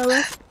there. Ready,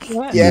 alright?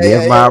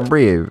 Yeah, my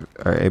brave.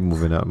 Alright,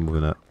 moving up.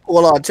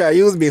 Hold on, Chad.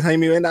 You was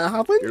behind me when that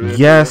happened.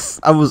 Yes,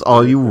 I was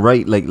all you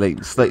right,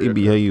 like slightly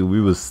behind you.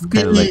 We was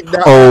kind of like,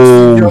 That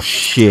oh actually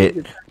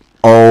shit.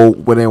 Oh,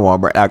 when they want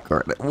to break that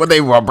card. When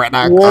they want to break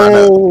that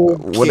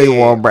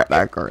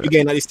card. We're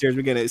getting out the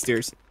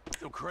stairs.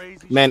 So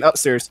crazy. Man,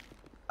 upstairs.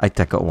 I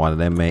take out one of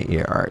them, mate.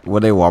 Yeah, alright.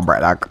 When they want to break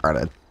that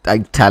card. I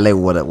tell you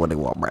what they want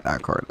to break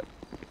that card.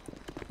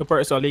 What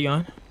part is all you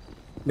on?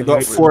 They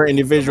got 4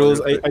 individuals.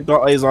 I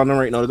got eyes on them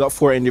right now. They got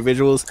 4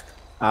 individuals.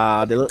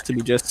 They look to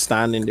be just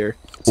standing there.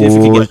 See if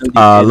we can get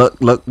them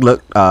look.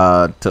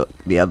 To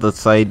the other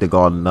side, they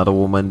got another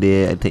woman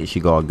there. I think she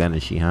got a gun in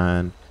she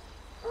hand.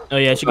 Oh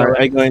yeah, she got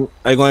Alright,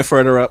 I going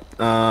further up.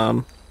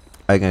 I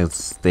can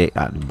stay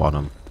at the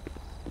bottom.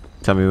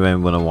 Tell me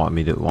when you want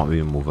me to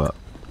move up.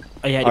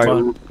 Oh yeah,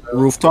 Alright,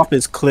 rooftop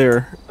is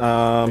clear.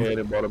 Yeah,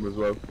 the bottom as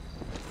well.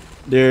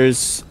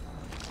 There's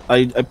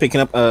I'm picking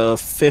up a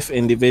 5th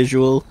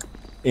individual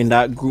in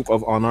that group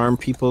of unarmed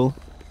people.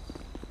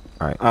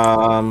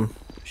 Alright.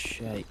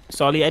 Shit.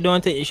 Solly, I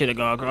don't think you should have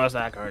gone across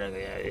that card.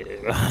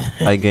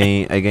 I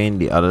gain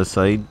the other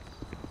side,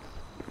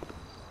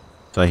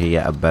 so I can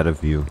get a better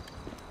view.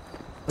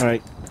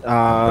 Alright.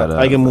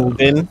 I can move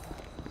in.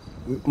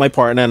 My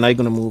partner and I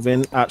gonna move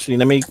in. Actually,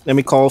 let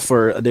me call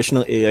for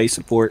additional AI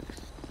support.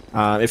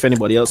 If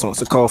anybody else wants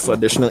to call for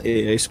additional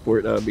AI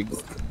support, that'd be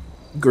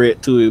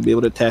great too. We'll be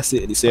able to test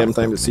it at the same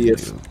time to see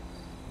if.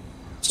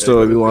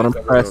 So if you want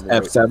to press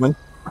F7.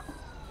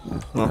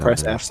 I'll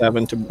press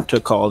F7 to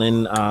call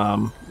in.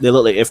 They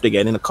look like if they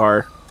get in a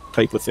car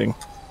type of thing,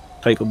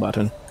 type of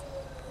button.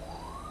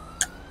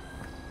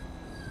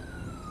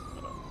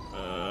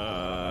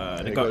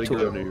 They got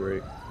 2.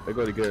 Right. I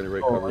got to get in the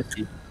right Oh, cover. I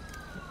see.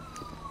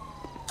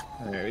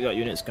 Alright, we got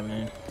units coming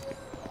in.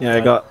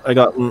 Yeah,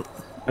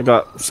 I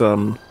got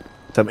some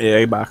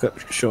AI backup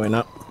showing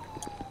up.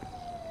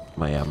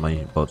 My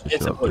about to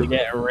It's show up about to too.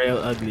 get real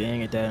ugly,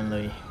 ain't it, damn,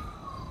 like.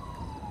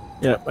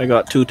 Yeah, I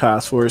got 2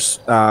 task force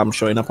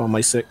showing up on my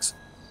 6.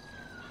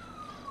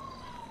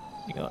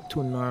 You got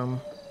 2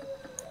 norm.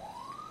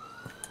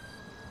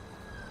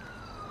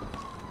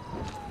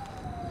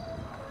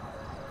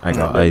 I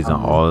got eyes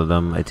on all of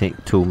them. I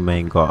think 2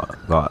 men got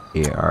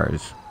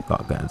ARs,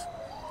 got guns.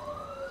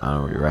 I don't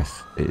know what the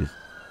rest is.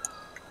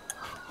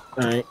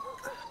 Alright.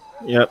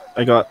 Yep,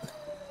 I got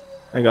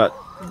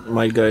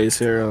my guys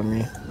here on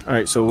me.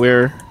 Alright, so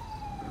where?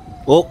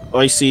 Oh,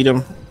 I see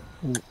them.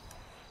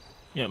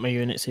 Yeah, my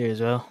units here as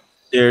well.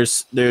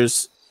 There's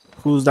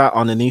who's that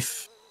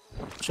underneath?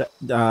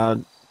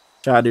 Chad,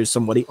 there's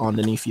somebody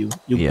underneath you.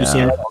 You see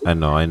Yeah, that? I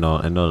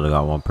know. They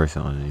got 1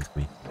 person underneath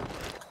me.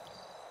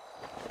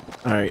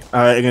 Alright,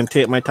 I can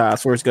take my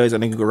task force guys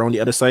and I can go around the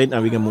other side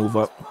and we can move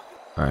up.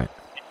 All right.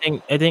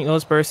 I think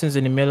those persons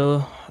in the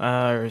middle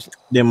are.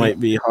 They might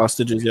be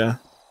hostages, yeah.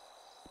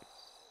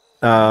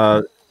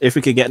 If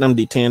we could get them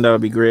detained, that would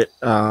be great.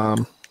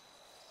 Alright,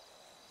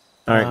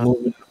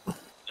 moving.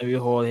 Maybe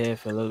hold here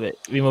for a little bit.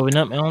 We moving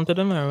up onto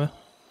them or what?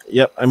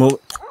 Yep, I move.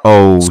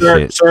 Oh Sir,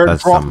 shit! sir,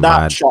 That's drop some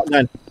that mad.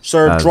 shotgun.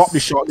 Sir, That's drop the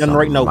shotgun some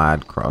right now.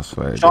 Mad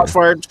crossfire. Shots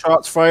fired.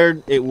 Shots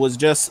fired. It was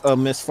just a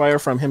misfire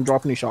from him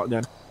dropping the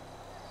shotgun.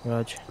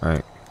 Roger. All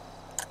right.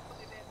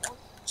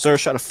 Sir,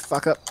 shut the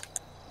fuck up.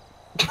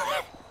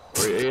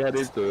 Wait, I had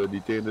to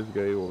detain this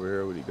guy over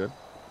here with the gun.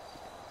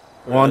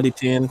 One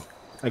detained.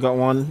 I got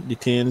one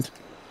detained.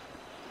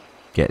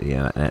 Get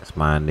the next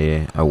man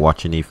there. I'm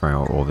watching you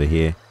from over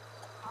here.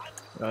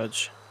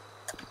 Roger.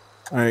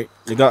 All right,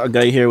 they got a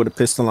guy here with a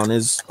pistol on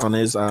his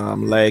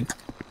leg.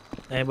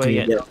 Everybody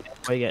Can get you down.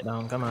 Everybody get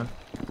down. Come on.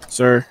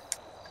 Sir,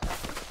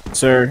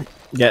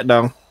 get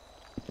down.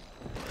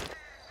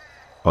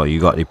 Oh, you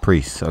got the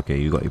priest. Okay,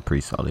 you got the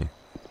priest, Ollie.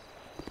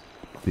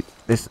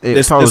 This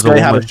guy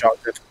had a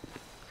shotgun.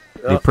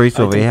 The priest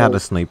I over think here had I- a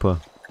sniper.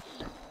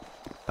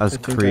 That's I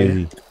think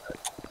crazy.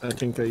 I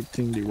think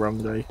the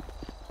wrong guy.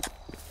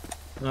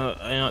 No,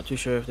 I'm not too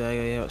sure if that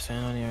guy outside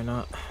on here or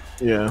not.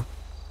 Yeah.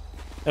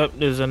 Oh,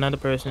 there's another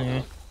person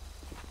here.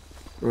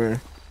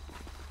 Where?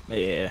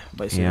 Yeah,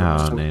 but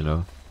Yeah, they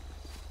though.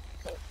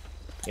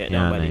 Yeah,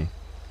 Yeah, nobody.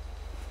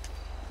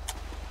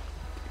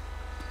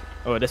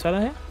 Oh, this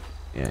fella here?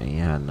 Yeah, he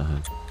had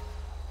nothing.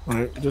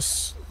 Alright,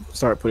 just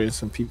start putting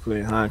some people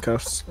in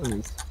handcuffs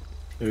and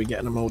maybe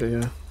getting them out of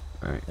here.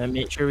 Alright. And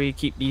make sure we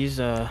keep these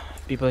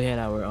people here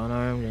that were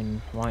unarmed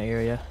in one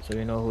area so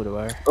we know who they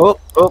are. Oh,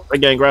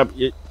 again, grab.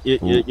 You're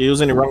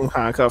using the wrong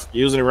handcuff.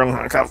 You're using the wrong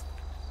handcuff.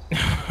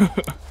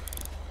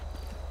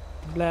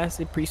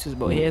 Blasted priestess,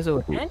 but here's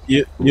over.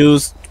 You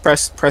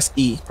press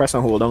E, press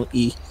and hold on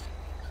E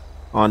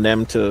on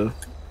them to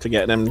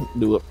get them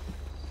to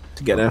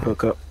get them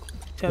hook up.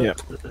 Yeah.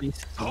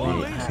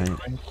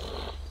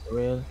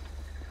 Real.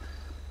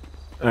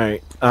 All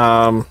right.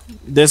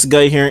 This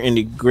guy here in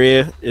the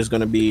gray is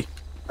gonna be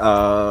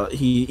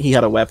he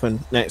had a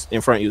weapon next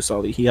in front of you,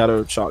 Sully. He had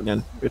a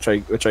shotgun, which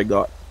I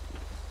got.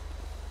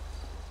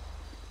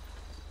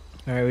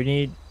 All right, we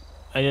need.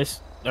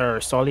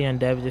 Solly and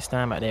Dev this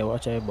time out there.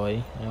 Watch out,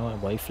 boy. You know,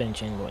 boy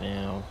flinching, but you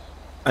know.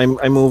 I'm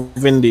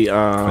moving the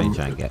Trying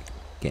to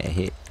get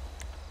hit.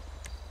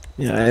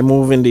 Yeah, I'm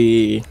moving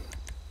the.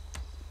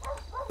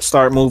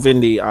 Start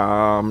moving the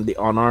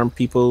unarmed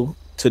people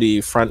to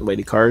the front by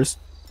the cars.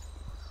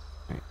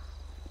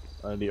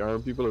 And the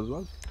armed people as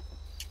well.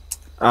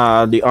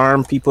 The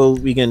armed people,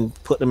 we can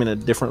put them in a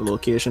different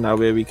location. That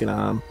way we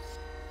can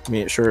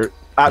make sure.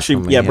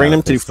 Actually, yeah, bring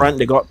them to the front.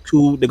 They got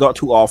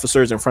two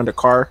officers in front of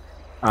the car.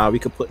 We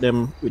could put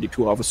them with the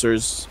two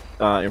officers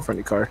in front of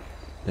the car.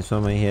 There's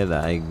somebody here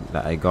that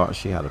I got.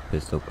 She had a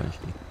pistol, punch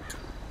me.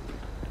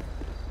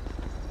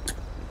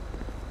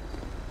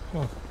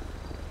 Huh.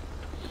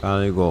 How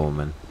you go,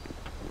 man?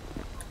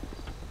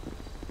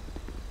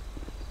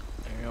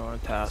 There you are,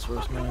 task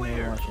force man.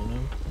 They're watching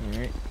them. All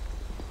right.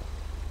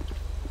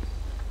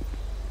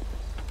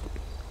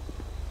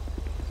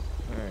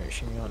 Alright,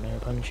 she out there,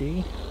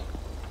 punchy.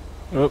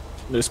 Oh,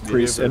 this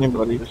priest.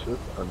 Anybody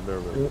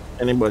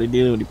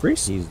dealing with the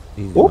priest? He's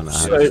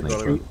Oops,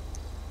 doing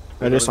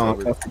I just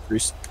uncuffed the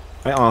priest.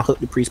 I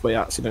unhooked the priest by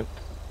accident.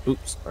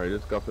 Oops. Alright,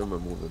 just cuff him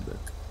and move it there.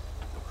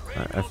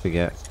 I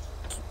forget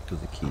to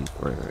the keys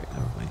for it right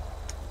now. Like.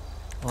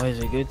 Oh, it's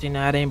a good thing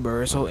that ain't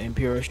burst so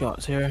impure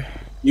shots here.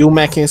 You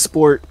making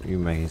sport. You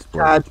making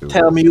sport. God,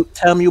 tell me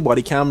you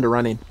body cam to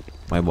running.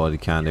 My body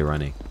cam they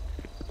running.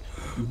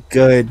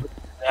 Good.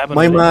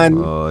 My man.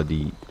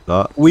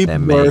 We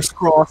burst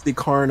cross the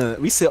corner.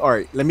 We say,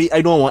 alright,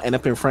 I don't want to end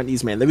up in front of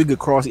these men. Let me go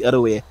cross the other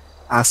way.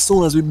 As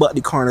soon as we butt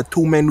the corner,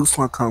 two men who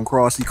want to come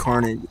cross the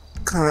corner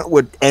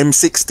with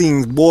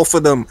M16s, both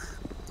of them.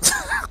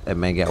 That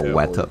man get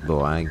wet up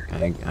though. I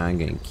ain't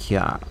getting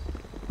killed.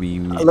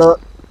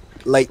 Look,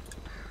 like,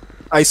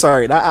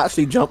 that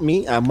actually jumped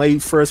me. And my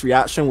first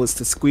reaction was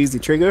to squeeze the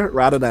trigger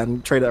rather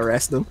than try to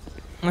arrest them.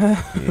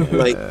 Yeah.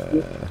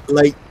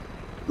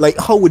 Like,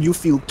 how would you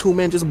feel? Two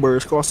men just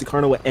burst across the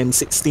corner with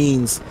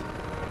M16s.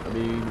 I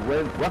mean,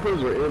 when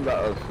weapons were aimed at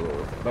us,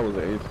 so that was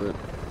an instant.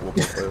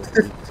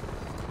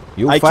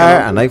 You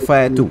fire and I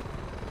fire too.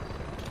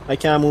 I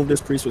can't move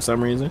this priest for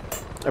some reason.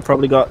 I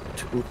probably got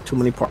too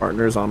many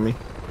partners on me.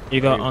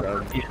 You got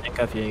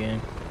cuff you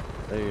again.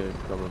 Hey,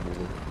 come and move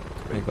him.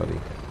 I got it.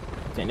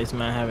 I think this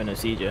man having a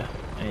seizure.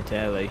 I need to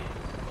tell you.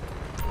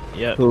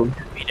 Yep. Who?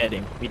 We dead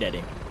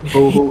him.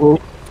 Who?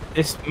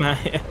 This man.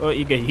 Oh,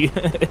 you get you.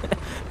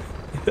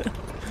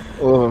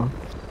 Oh.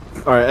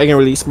 Alright, I can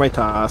release my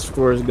task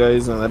force,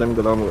 guys, and let them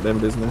get on with them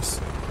business.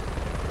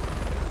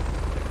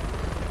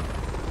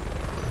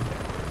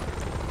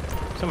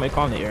 Somebody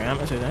calling it your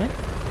amateur, eh?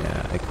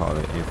 Yeah, I call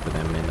it in for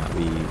them and that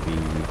we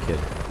kid.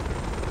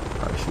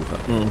 Alright, shoot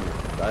up.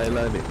 I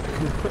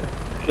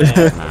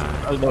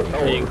was about to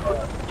say,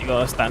 you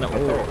gotta stand up.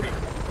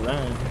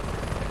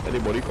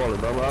 Anybody calling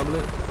another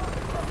ambulance?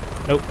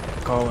 Nope,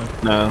 calling.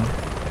 No.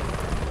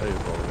 How you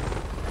calling?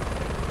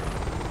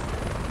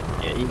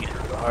 Yeah, you get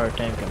a hard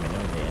time coming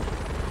on there.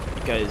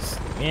 Because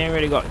we ain't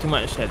really got too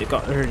much that they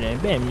got her in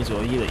them,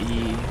 so you a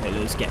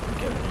little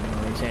skeptical, you know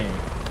what I'm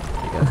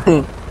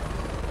saying?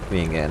 We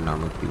ain't getting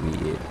normal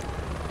TV yet.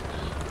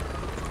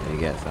 They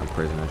get some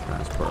prisoner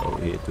transport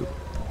over here too.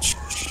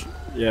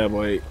 Yeah,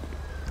 boy.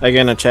 I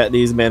gonna chat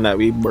these men that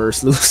we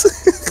burst loose.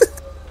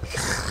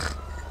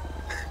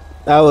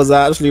 That was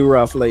actually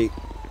rough. Like,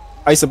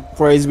 I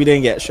surprised we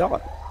didn't get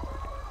shot.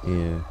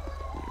 Yeah.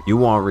 You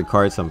want to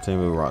record something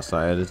with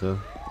Rockstar Editor?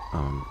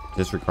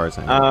 Just record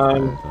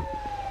something.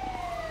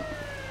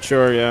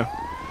 Sure, yeah.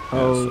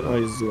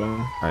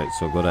 Alright,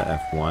 so go to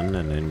F1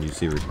 and then you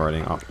see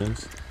recording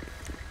options.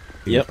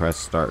 You press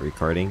start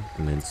recording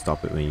and then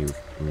stop it when you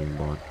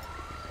born.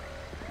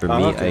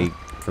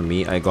 For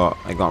me, I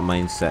got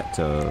mine set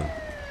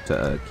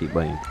to keep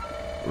playing,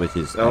 which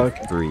is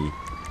F3.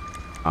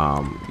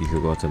 You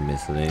could go to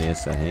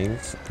miscellaneous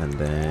settings and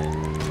then.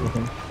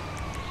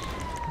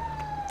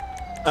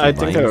 I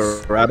think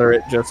I'd rather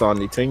it just on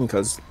the thing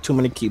because too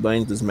many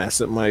keybinds just mess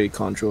up my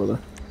controller.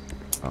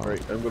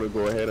 Alright, I'm gonna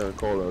go ahead and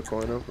call a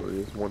corner for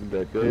this one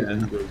that goes.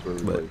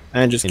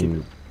 And just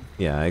keep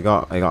Yeah,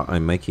 I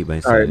might keep my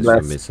Alright, settings for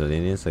bless.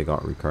 miscellaneous. I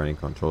got recording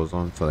controls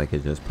on, so I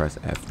could just press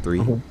F3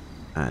 Mhm.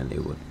 and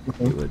it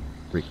would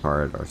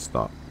record or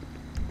stop.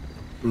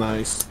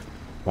 Nice.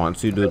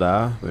 Once you do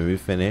that, when we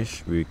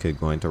finish, we could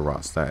go into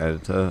roster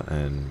editor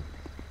and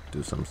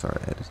do some sort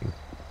of editing.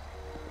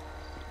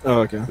 Oh,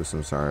 okay. Do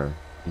some sort of,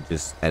 you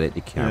just edit the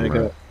Yeah, I camera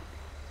got.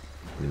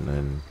 and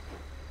then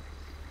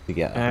you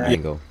get an Alright.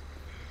 angle.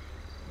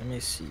 Let me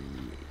see.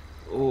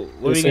 Oh,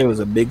 what This we it can was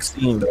a big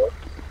scene though.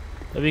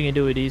 what we can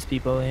do with these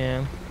people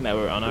here that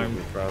were unarmed?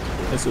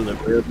 This was a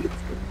real big.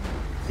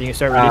 You can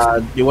start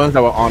releasing. The ones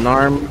that were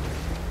unarmed,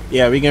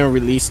 yeah, we can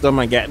release them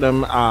and get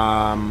them.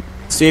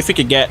 See if we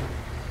could get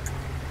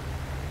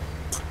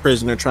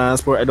prisoner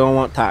transport. I don't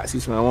want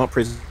taxis, I want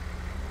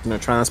prisoner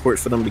transport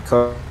for them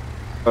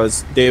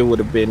because they would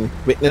have been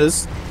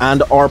witnesses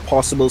and or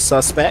possible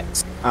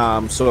suspects.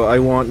 So I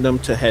want them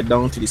to head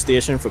down to the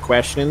station for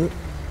questioning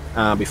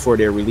before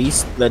they're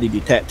released. Let the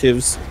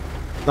detectives,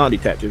 not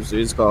detectives,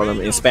 we just call them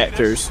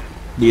inspectors,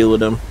 deal with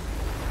them.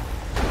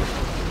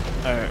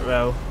 Alright,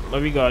 well,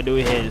 what we gotta do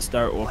here is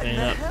start opening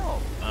up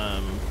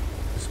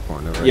This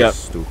corner is Yep.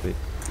 stupid.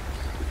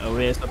 a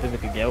way stuff if we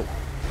could get out.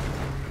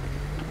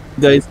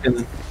 You guys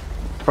can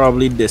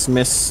probably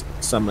dismiss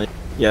some.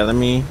 Yeah, let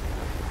me.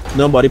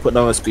 Nobody put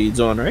down a speed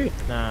zone, right?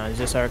 Nah, it's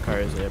just our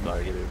cars there,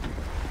 but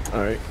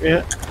All right.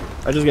 Yeah,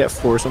 I just get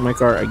force on my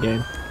car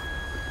again.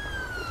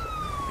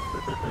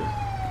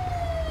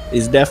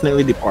 It's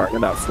definitely the partner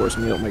that forced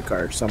me out my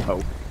car somehow.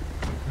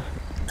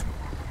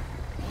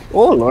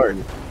 Oh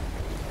lord.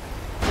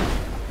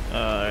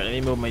 let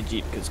me move my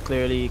Jeep because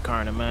clearly car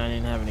and a man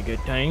ain't having a good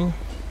time.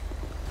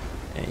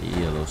 And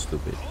you a little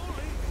stupid.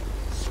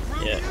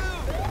 Yeah.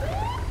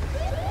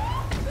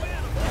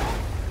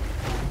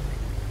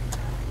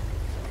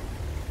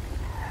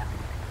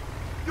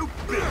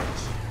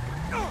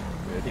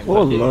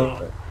 Oh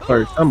lord.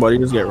 Or somebody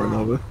just get run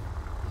over.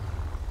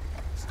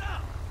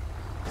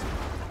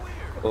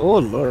 Oh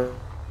lord.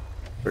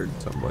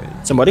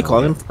 Somebody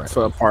call him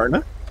for a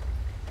partner.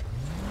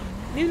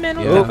 These men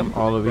don't Yeah, come.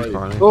 all of these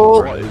cars.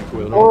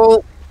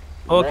 Oh.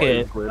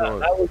 Okay, Right,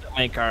 that was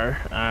my car.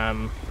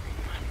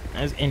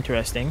 That's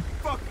interesting.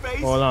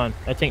 Hold on,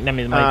 I think that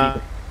means my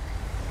people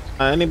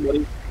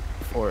Anybody,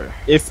 for.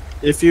 if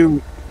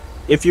you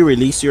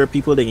release your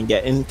people, they can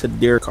get into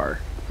their car,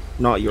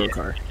 not your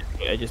car.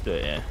 I just do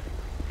it, yeah.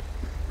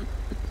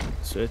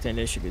 So I think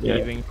they should be Yeah.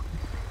 leaving.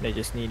 They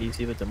just need these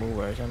people to move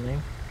or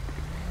something.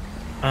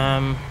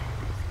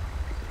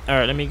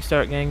 Alright, let me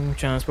start getting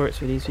transports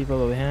for these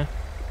people over here.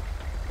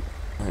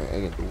 Alright, I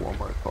can do one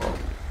more call.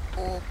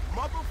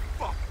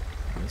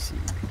 Let me see.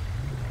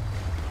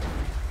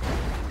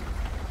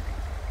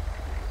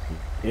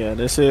 Yeah,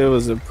 this here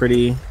was a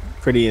pretty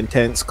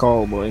intense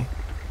call, boy.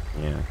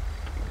 Yeah.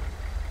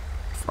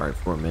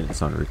 4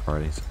 minutes on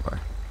recording so far.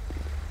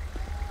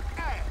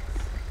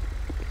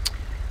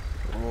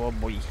 Oh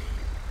boy.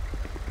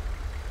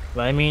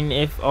 But I mean,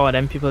 if all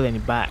them people in the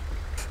back,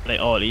 like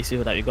all these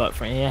people that we got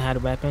from here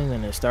had weapons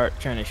and they start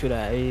trying to shoot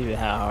at you, we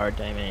had a hard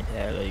time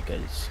entirely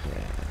because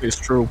Yeah. It's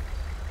true.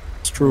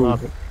 It's true.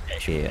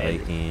 Yeah,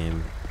 like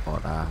him, all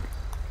that.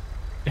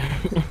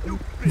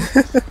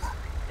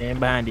 And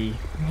Bandy.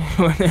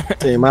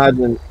 They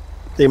imagine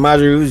we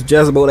was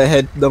just about to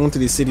head down to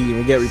the city and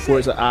we get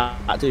reports of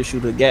active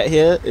shooter get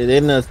here. It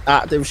ain't an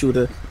active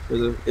shooter.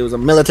 It was a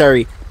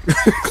military.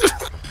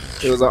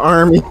 It was an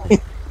army.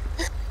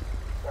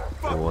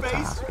 Full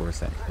task force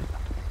section.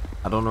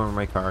 I don't know where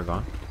my car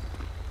gone.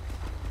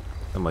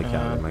 Somebody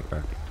carried my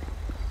car.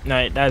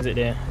 No, that's it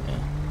there.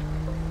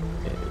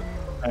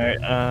 Yeah.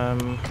 Alright,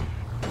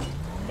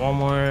 one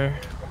more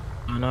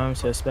unarmed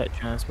suspect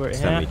transport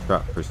here.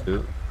 Semi-truck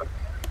pursuit.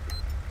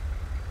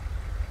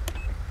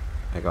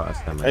 I got a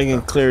semi-truck. I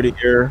can clear the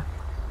air.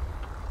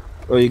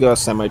 Oh, you got a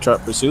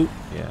semi-truck pursuit?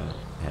 Yeah.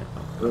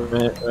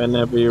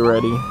 Whenever you're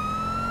ready. Alright,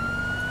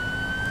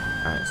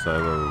 so I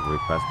will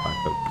request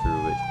backup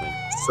through Richmond.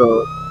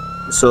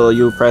 So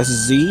you press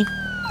Z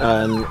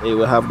and it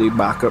will have the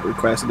backup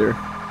request there. So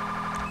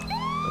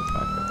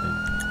backup thing.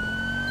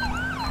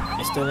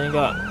 I still ain't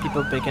got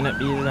people picking up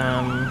these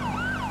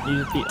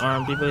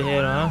armed people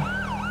here, huh?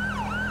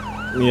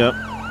 Yep.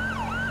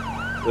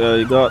 Well,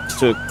 you got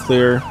to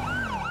clear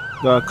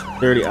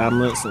the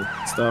ambulance and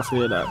stuff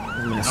here that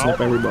messing up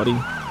everybody.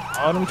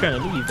 All of them trying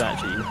to leave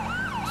actually.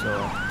 So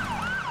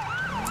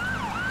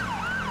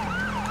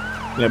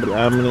Yeah, but the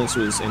ambulance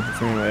was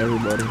interfering with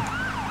everybody.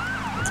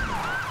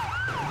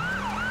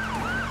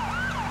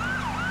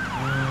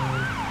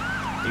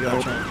 you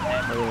gotta try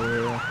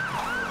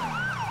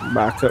and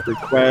Backup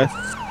request.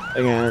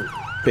 Again,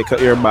 pick up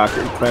your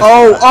backup request.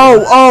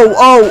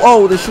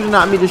 Oh, they're shooting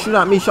at me,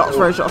 shots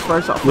fired.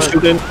 We're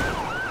shooting.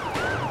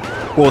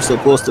 Postal.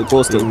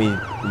 Give me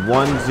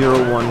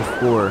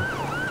 1014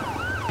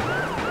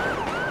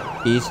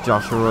 East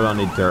Joshua Road on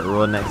the dirt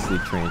road next to the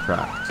train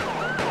tracks.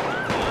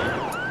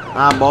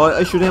 Ah, boy,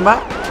 I shoot him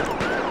back.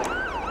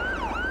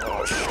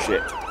 Oh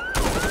shit.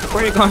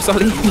 where you going,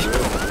 Sully?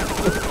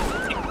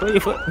 Where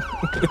your foot?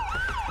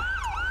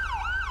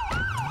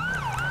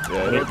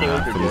 Yeah, Wait, don't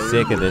yeah, feel For like the a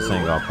sake gang, of this, bro.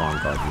 ain't got on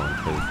God, man,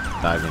 because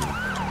that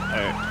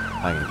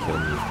can kill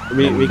me.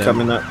 We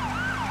coming up.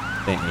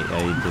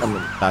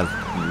 That's a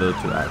little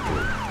too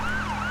accurate.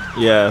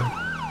 Yeah.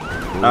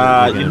 We're You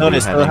gonna know be they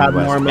still have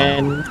heading more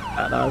westbound. men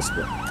at us.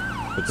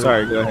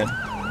 Sorry, go ahead.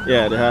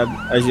 Yeah, they had.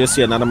 As you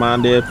see, another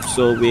man there,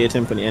 so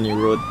waiting for the any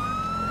road.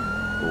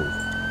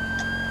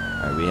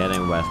 Alright, we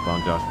heading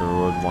westbound Joshua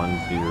Road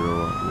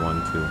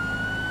 1012.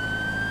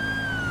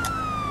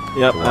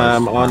 Yep, Towards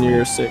on Harmony.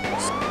 your 6.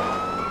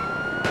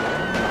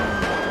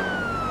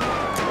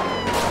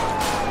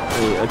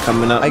 Hey,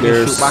 coming up I can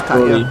there shoot back at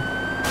slowly. you.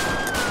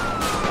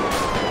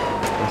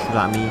 Don't shoot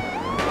at me.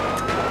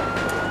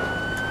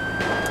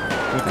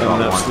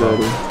 Coming up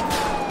slowly.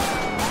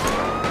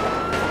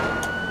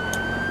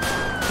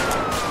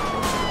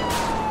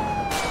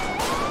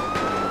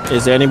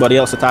 Is there anybody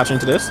else attaching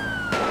to this?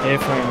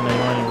 Airframe, they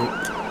want to.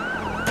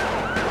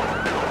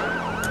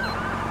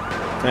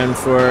 10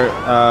 for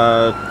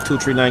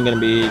 239 gonna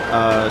be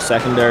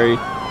secondary,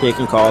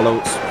 taking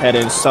callouts,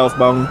 heading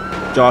southbound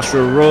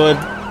Joshua Road,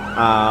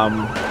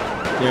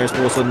 nearest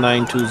postal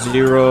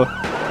 920,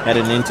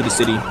 heading into the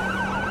city.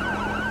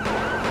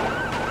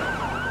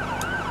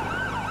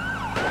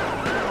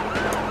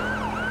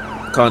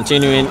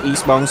 Continuing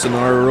eastbound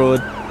Sonora Road,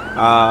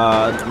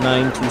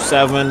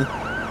 927,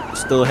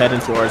 still heading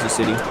towards the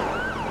city.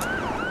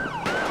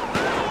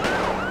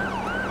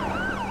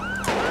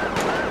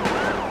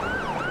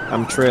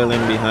 I'm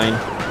trailing behind.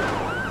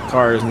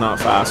 Car is not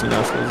fast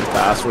enough. It's a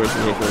fast for his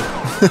vehicle.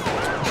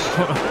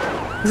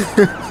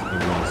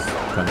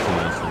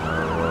 Continuous on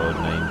our road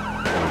 9.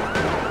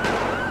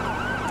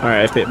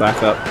 Alright, I pick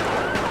back up.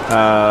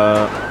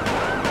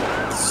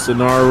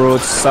 Sonora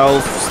Road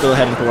South, still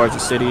heading towards the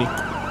city.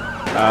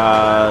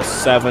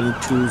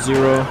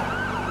 720.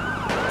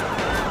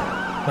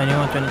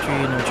 21,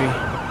 23, no 3.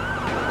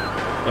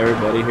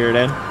 Everybody here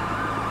then?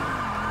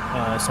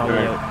 Solly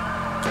Alright. out.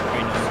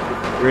 Right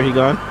now. Where he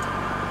gone?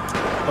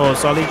 Oh,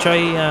 Solly, try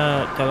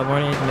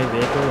teleporting into my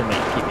vehicle and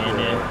might keep me in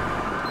there.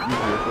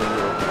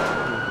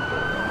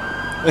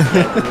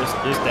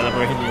 Just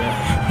teleporting, yeah.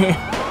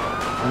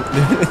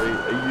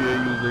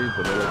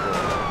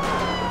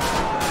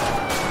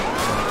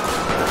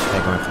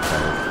 They're going for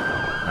tires.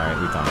 Alright,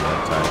 we found that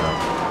tire up.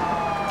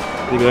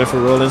 You going for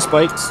rolling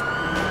spikes?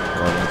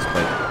 Rolling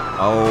spike.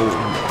 Oh,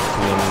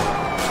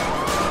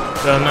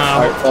 So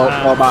now, Alright, fall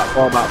back.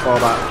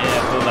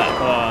 yeah, pull that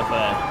off.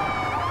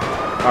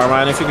 Alright,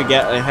 man, if you could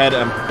get ahead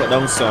and put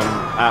down some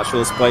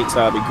actual spikes,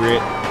 that'd be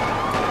great.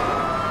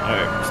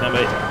 Alright, stand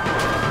by.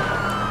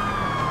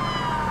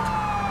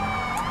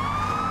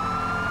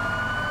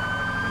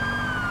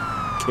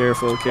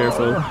 Careful.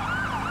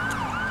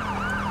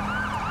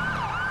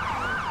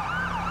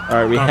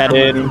 Alright, we head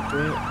in.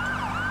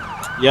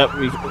 Yep,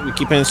 we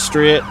keeping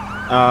straight.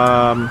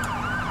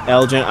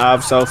 Elgin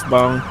Ave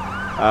southbound,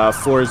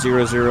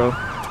 400.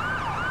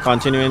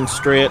 Continuing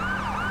straight.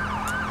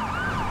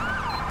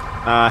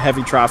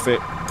 Heavy traffic.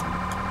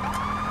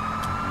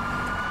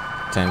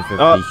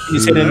 1050. Oh,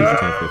 he's hitting.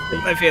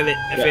 1050. I feel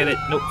it.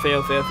 Nope,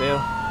 fail.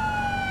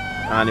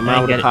 And the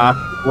man with the path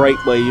right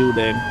by you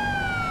then.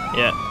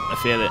 Yeah, I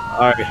feel it.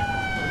 Alright.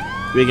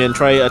 We can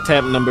try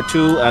attempt number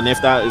 2, and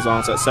if that is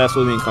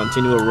unsuccessful, we can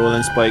continue with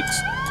rolling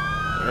spikes.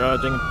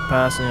 Routing,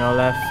 passing your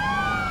left.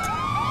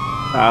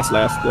 Pass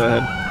left, go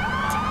ahead.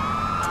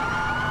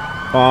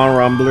 On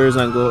rumblers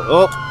and go.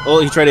 Oh,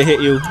 he tried to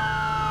hit you.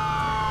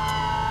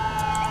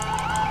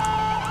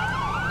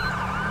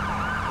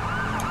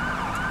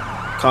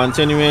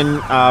 Continuing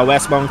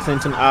westbound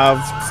Clinton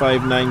Ave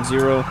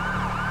 590.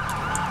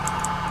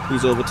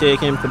 He's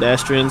overtaking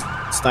pedestrians,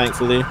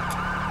 thankfully.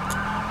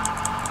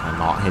 And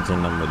not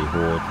hitting them with the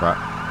whole track.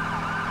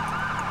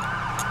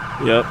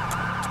 Yep.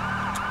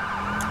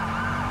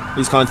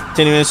 He's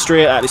continuing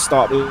straight at the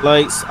stop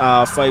lights.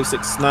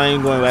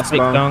 569 going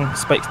westbound.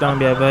 Spikes down,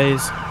 be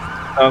advised.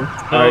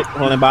 Alright,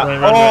 holding back.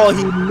 Run.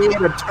 He made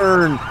a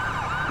turn.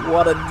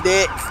 What a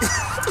dick.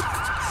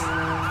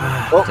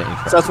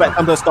 Suspect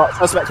come to a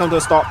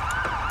stop.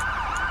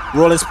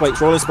 Rolling spikes.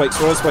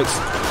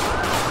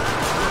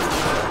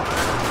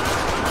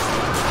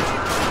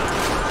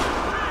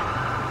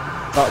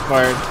 Stop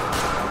fired.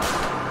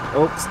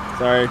 Oops,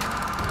 sorry.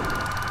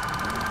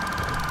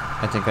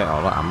 I think I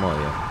all the ammo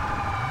here.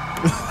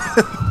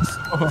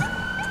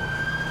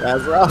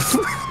 That's rough.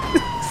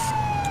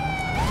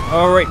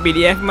 Alright,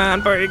 BDF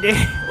man, party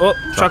again. Oh,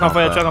 truck on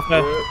fire.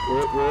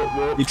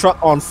 The truck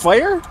on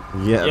fire?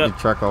 Yeah, Yep. the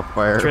truck on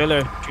fire. Trailer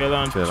on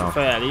Trailer.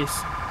 fire at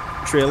least.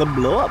 Trailer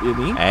blow up, you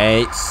mean?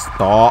 Hey,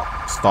 stop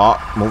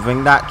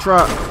moving that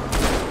truck.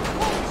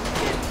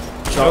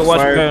 Oh, watch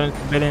fired.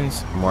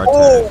 villains. More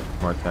Oh!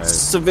 tires.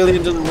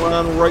 Civilian just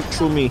ran right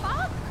through me.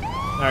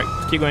 Alright,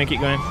 keep going.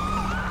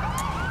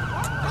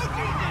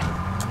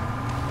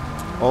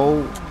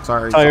 Oh,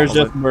 sorry. Tires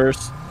just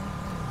burst.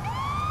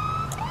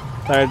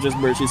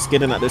 He's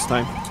skidding at this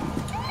time.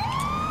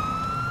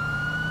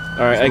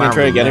 Alright, I can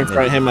try to get in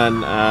front of him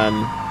and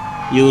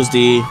use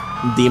the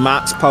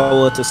max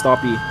power to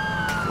stop you.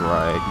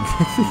 Right.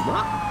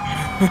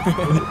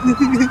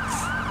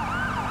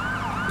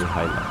 the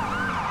highlight.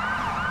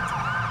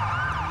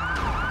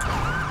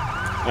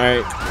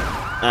 Alright.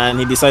 And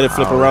he decided to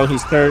flip Ow. around.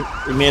 He's turned.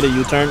 He made a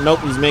U-turn. Nope,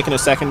 he's making a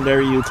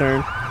secondary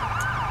U-turn.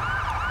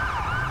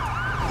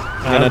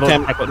 An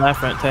attempt back with that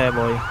front tire,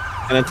 boy.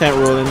 An attempt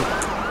rolling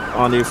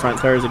on the front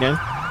tires again.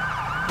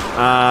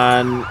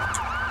 And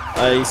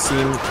I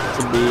seem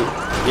to be.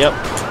 Yep.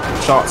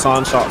 Shots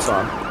on, shots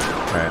on.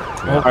 Alright.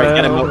 Alright,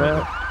 get him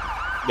out.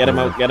 Get him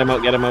out, get him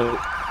out, get him out.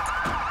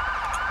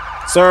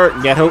 Sir,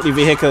 get out the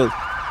vehicle.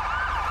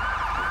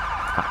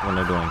 What am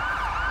I doing?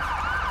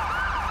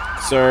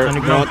 Sir,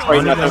 don't try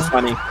nothing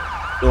funny.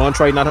 Don't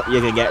try nothing. You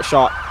can get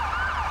shot.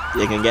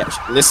 You can get.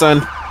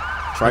 Listen.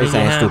 Try Put your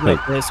saying hand stupid.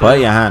 like this, Put sir.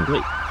 your hand.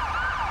 Wait.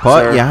 Put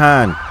Sir. your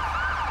hand.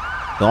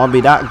 Don't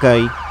be that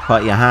guy.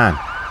 Put your hand.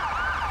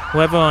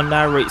 Whoever on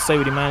that right side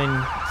with the man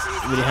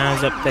with the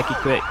hands up, take it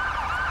quick.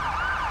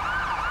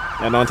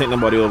 I don't take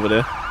nobody over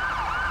there.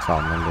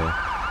 Solomon there.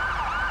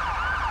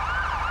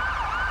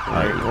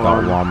 Alright,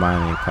 Got one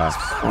man in cuffs.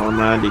 Oh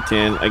man,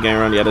 D10. I get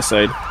around the other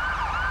side.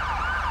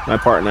 My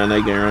partner and I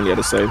get around the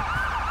other side.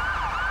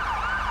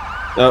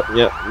 Oh,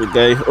 yeah, the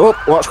guy. Oh,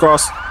 watch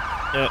cross.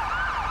 Yeah.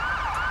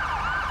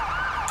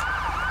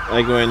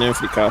 I go in there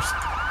for the cops.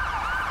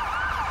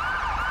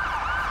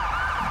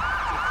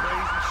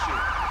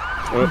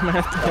 Oh.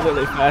 Man,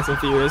 really fast and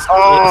furious.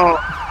 Oh,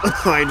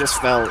 I just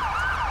fell.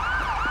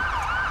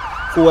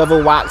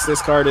 Whoever waxed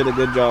this car did a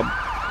good job.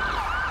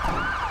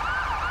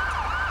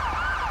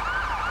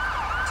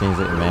 Seems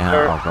like you may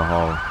have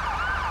alcohol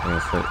in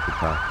your foot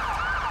car.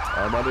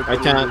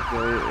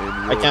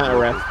 I can't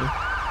arrest him.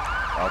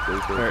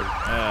 Alright,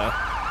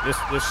 just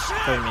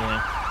play me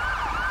here.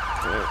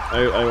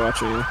 I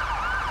watch you.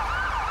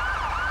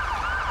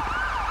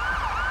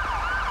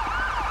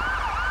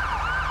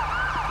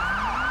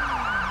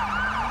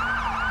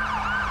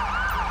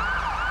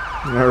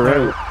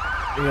 Alright.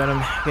 You got him.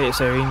 Get your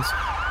sirens.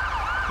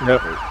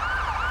 Yep.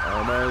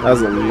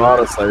 That's a lot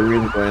of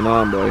sirens going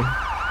on, boy.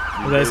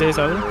 Did I say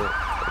something? Right.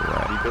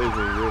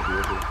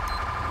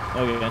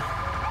 Okay.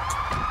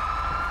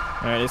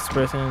 Alright, this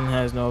person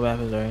has no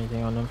weapons or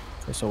anything on them.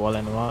 Just a wall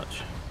and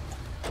watch.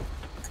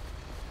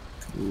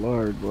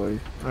 Lord, boy.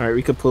 Alright,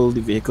 we could pull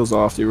the vehicles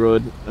off the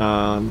road.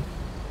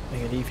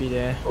 Make a leafy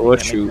there. Oh,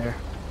 Get shoot. there.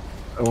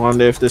 I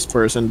wonder if this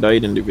person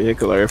died in the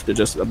vehicle or if they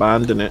just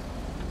abandoned it.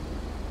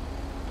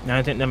 No,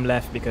 I think them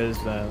left because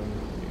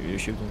you're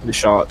shooting. The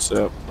shots,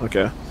 yeah.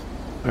 Okay.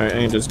 Alright, I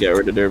can just get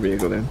rid of their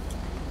vehicle then.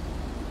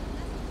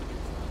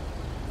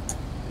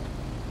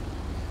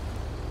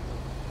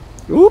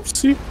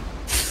 Oopsie.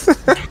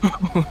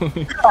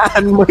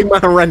 And my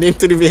man ran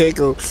into the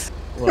vehicle.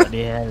 What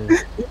the hell?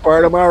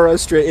 Part of my run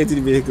straight into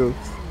the vehicle.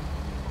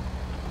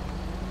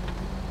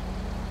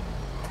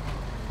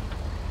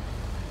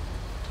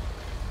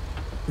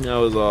 That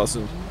was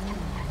awesome.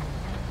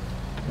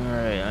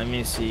 Alright, let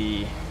me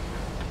see.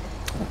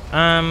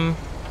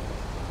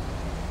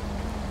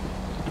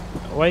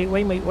 Wait,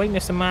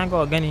 Mr. Man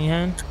got a gun in your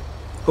hand.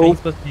 Who? He's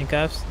supposed to be in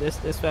cuffs. This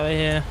fella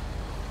here.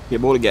 You're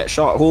about to get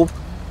shot. Who?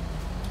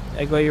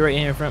 I got you right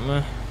here in front,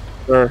 man.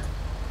 Sir.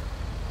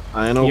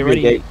 I know You your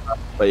ready? gate,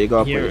 but you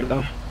gotta put You're- it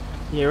down.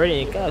 You're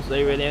already in cuffs, so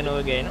you really know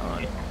what's going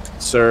on.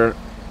 Sir,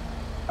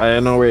 I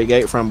know where you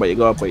get from, but you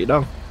gotta put it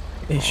down.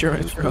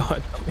 Insurance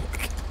fraud.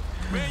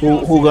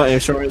 Who got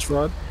insurance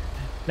fraud?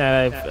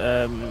 Now,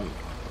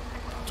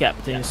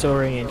 Captain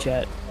Soaring in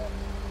chat.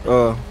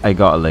 I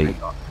got like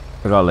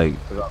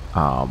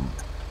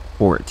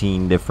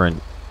 14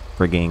 different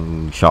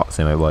frigging shots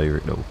in my body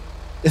right now.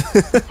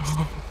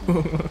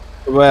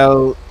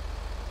 Well,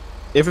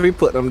 if we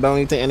put them down,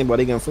 you think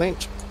anybody can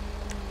flinch?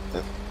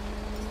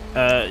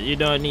 You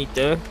don't need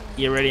to.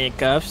 You're already in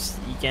cuffs.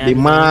 You can't.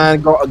 The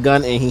man got a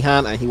gun in his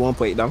hand and he won't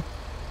put it down.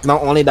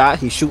 Not only that,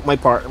 he shoot my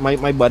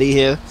buddy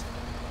here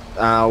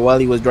while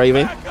he was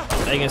driving.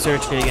 I can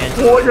search it again.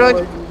 Oh,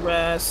 God.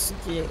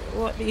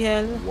 What the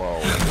hell? Wow.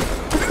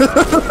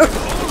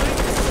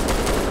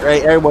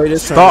 Right, everybody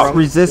just turn Stop around.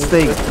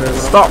 resisting!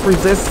 Stop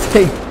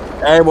resisting!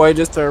 Everybody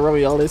just turn around.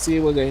 Y'all let's see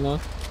what's going on.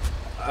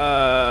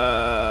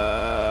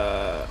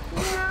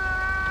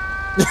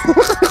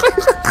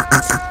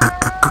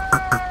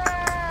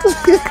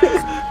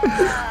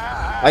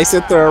 I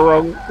said turn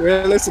wrong.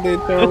 We're listening.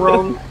 Turn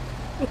wrong.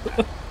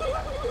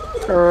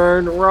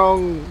 Turn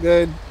wrong.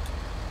 Good.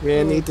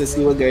 We need to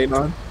see what's going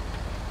on.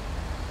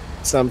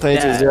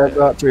 Sometimes you just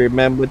got to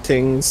remember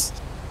things.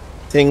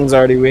 Things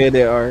are the way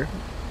they are.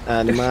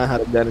 And the man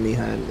had a gun in his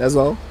hand. That's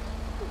all.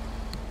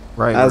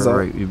 Right, As of-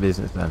 right, your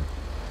business then.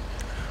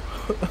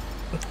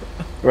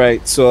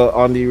 Right. So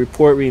on the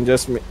report, we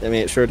just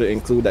made sure to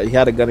include that he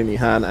had a gun in his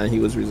hand and he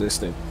was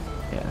resisting.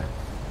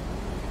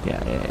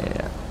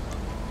 Yeah.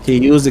 He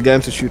used the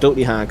gun to shoot out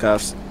the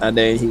handcuffs, and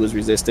then he was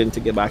resisting to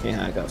get back in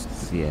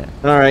handcuffs. Yeah.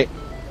 All right.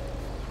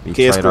 We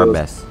Case tried our closed.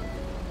 best.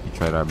 We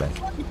tried our best.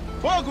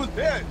 Bug was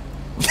dead.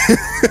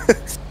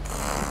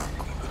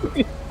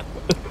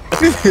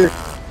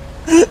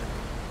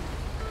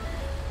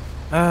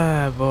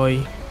 Ah,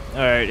 boy.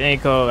 Alright,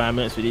 ain't call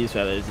ambulance for these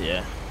fellas,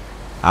 yeah.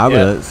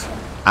 Ambulance.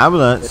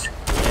 Ambulance.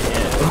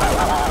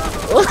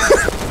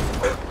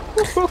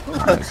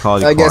 Call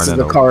the I guess it's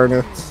the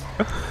coroner.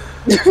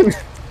 coroner.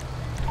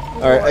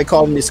 Alright, I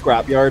called the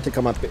scrap yard to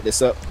come and pick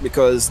this up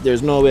because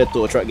there's no way a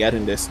tow truck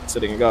getting this, so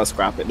they gotta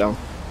scrap it down.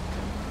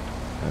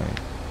 Alright.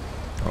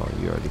 Oh,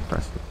 you already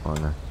pressed the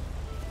corner.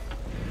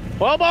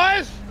 Well,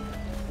 boys,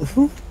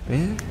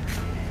 Yeah.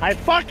 I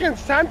fucking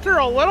sent her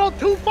a little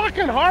too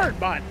fucking hard,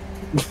 bud.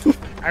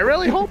 I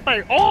really hope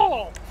I.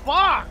 Oh,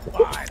 fuck,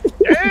 bud.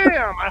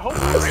 Damn, I hope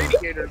the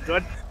radiator's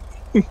good.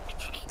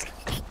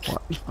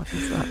 What the fuck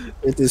is that?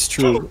 It is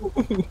true.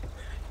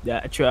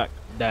 That truck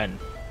done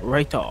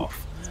right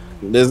off.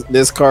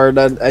 This car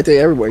done. I think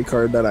everybody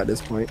car done at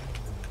this point.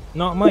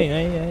 Not mine.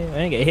 I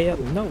ain't get hit.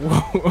 No.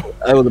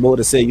 I was about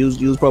to say you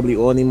was probably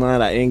the only man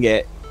that ain't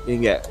get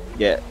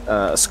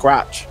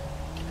scratch.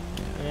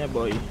 Yeah,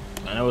 boy.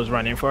 And I was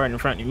running for it in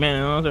front of me, man.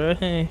 And I was like,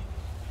 hey.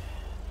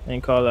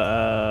 Ain't call it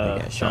I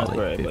got shot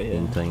like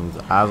 15 times.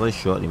 I was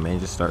shortly, man,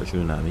 just start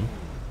shooting at me.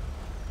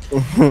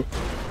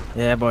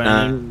 Yeah, boy.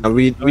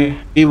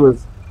 We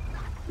was,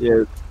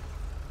 yeah.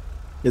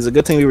 It's a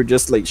good thing we were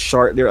just like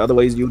short there.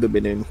 Otherwise, you'd have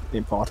been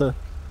in Potter.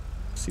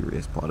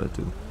 Serious Potter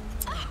too.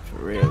 For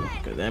real,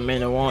 cause that man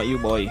don't want you,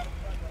 boy.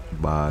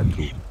 Bad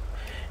too.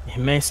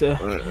 Man,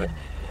 sir.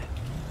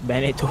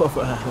 Bennett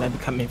over. Let me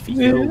come in for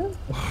you.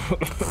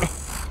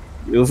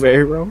 You're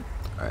very wrong.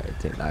 Alright, I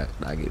think that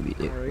give me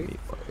it. Alright.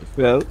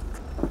 Well,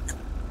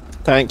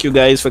 thank you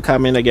guys for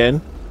coming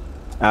again.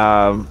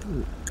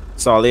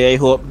 Solly, I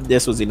hope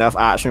this was enough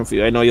action for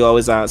you. I know you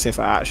always asking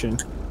for action.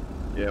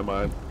 Yeah,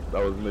 man.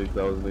 That was me.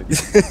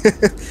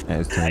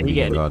 And it's time we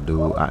gotta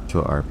do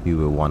actual RP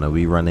with one of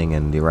we running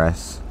and the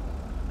rest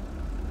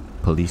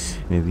police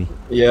maybe.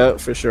 Yeah,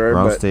 for sure.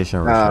 Ground but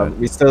station.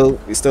 we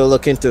still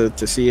looking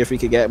to see if we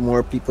could get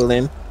more people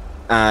in,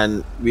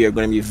 and we are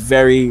going to be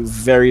very,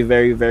 very,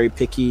 very, very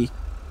picky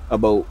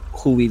about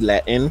who we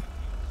let in,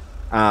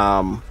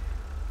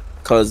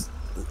 because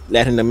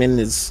letting them in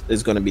is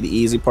going to be the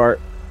easy part.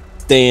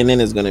 Staying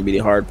in is going to be the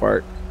hard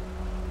part.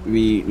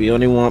 We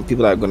only want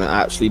people that are going to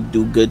actually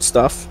do good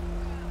stuff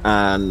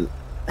and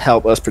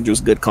help us produce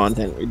good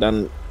content. We're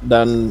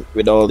done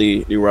with all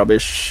the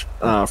rubbish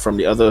from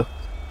the other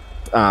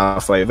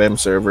 5M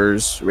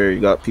servers where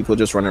you got people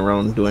just running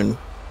around doing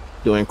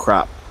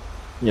crap,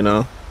 you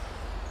know.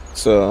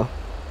 So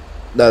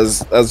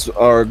that's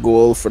our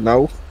goal for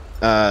now,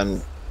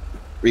 and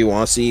we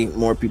want to see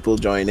more people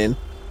join in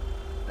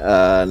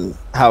and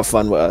have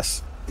fun with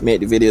us,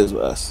 make the videos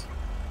with us.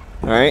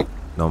 All right.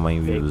 No,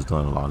 mind we was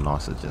doing a lot of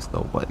nonsense just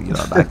though, but you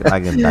know I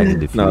can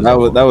diffuse.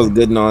 No, that was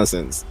good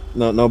nonsense.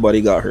 No,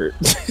 nobody got hurt.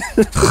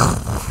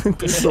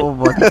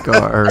 Nobody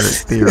got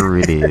hurt. There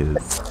it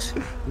is.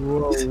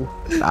 Whoa.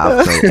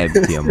 I play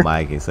empty a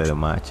mic inside of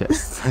my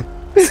chest.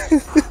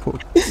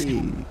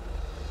 Okay.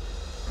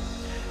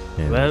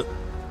 Yeah. Well,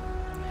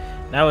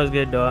 that was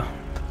good though.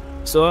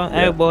 So,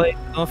 hey boy,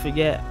 don't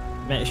forget,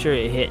 make sure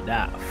you hit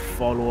that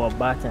follow up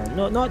button.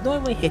 No,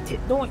 don't even hit it.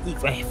 Don't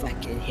even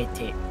fucking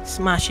hit it.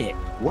 Smash it.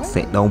 What?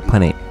 Sit, don't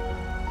pun it.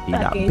 See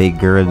that big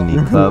girl in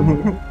the club.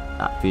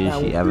 That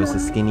feel she ever so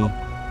skinny.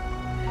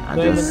 I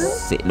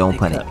just sit, don't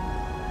pun it.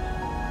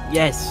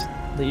 Yes.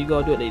 So you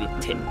gotta do it like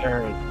the tit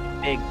girl.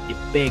 The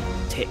big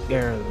tit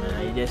girl,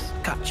 man. You just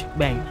catch,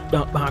 bang,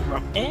 don't bang, bro.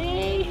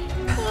 Hey.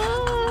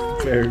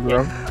 Very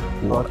wrong.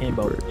 Talking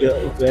about.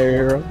 Yeah,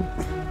 very wrong.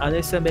 I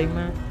just said, big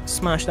man,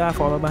 smash that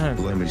follow behind.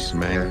 Let me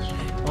smash.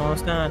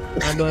 Understand?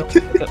 I'm doing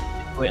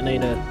wait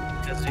later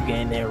because you're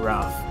getting there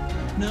rough.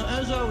 Now,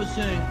 as I was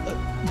saying,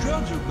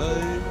 drugs are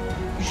bad.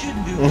 You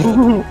shouldn't do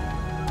them.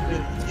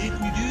 If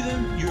you do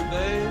them, you're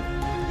bad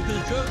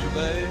because drugs are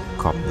bad.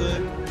 But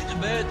it's a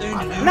bad thing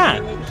to do. Nah.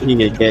 He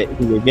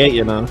can get,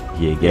 you know.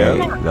 Yeah,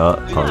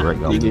 correct.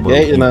 You can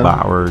get, you know.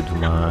 Powered,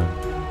 man.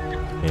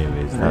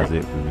 Anyways, that's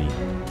it for me.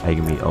 I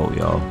can meet all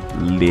y'all.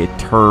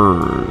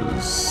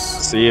 Laters.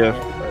 See ya.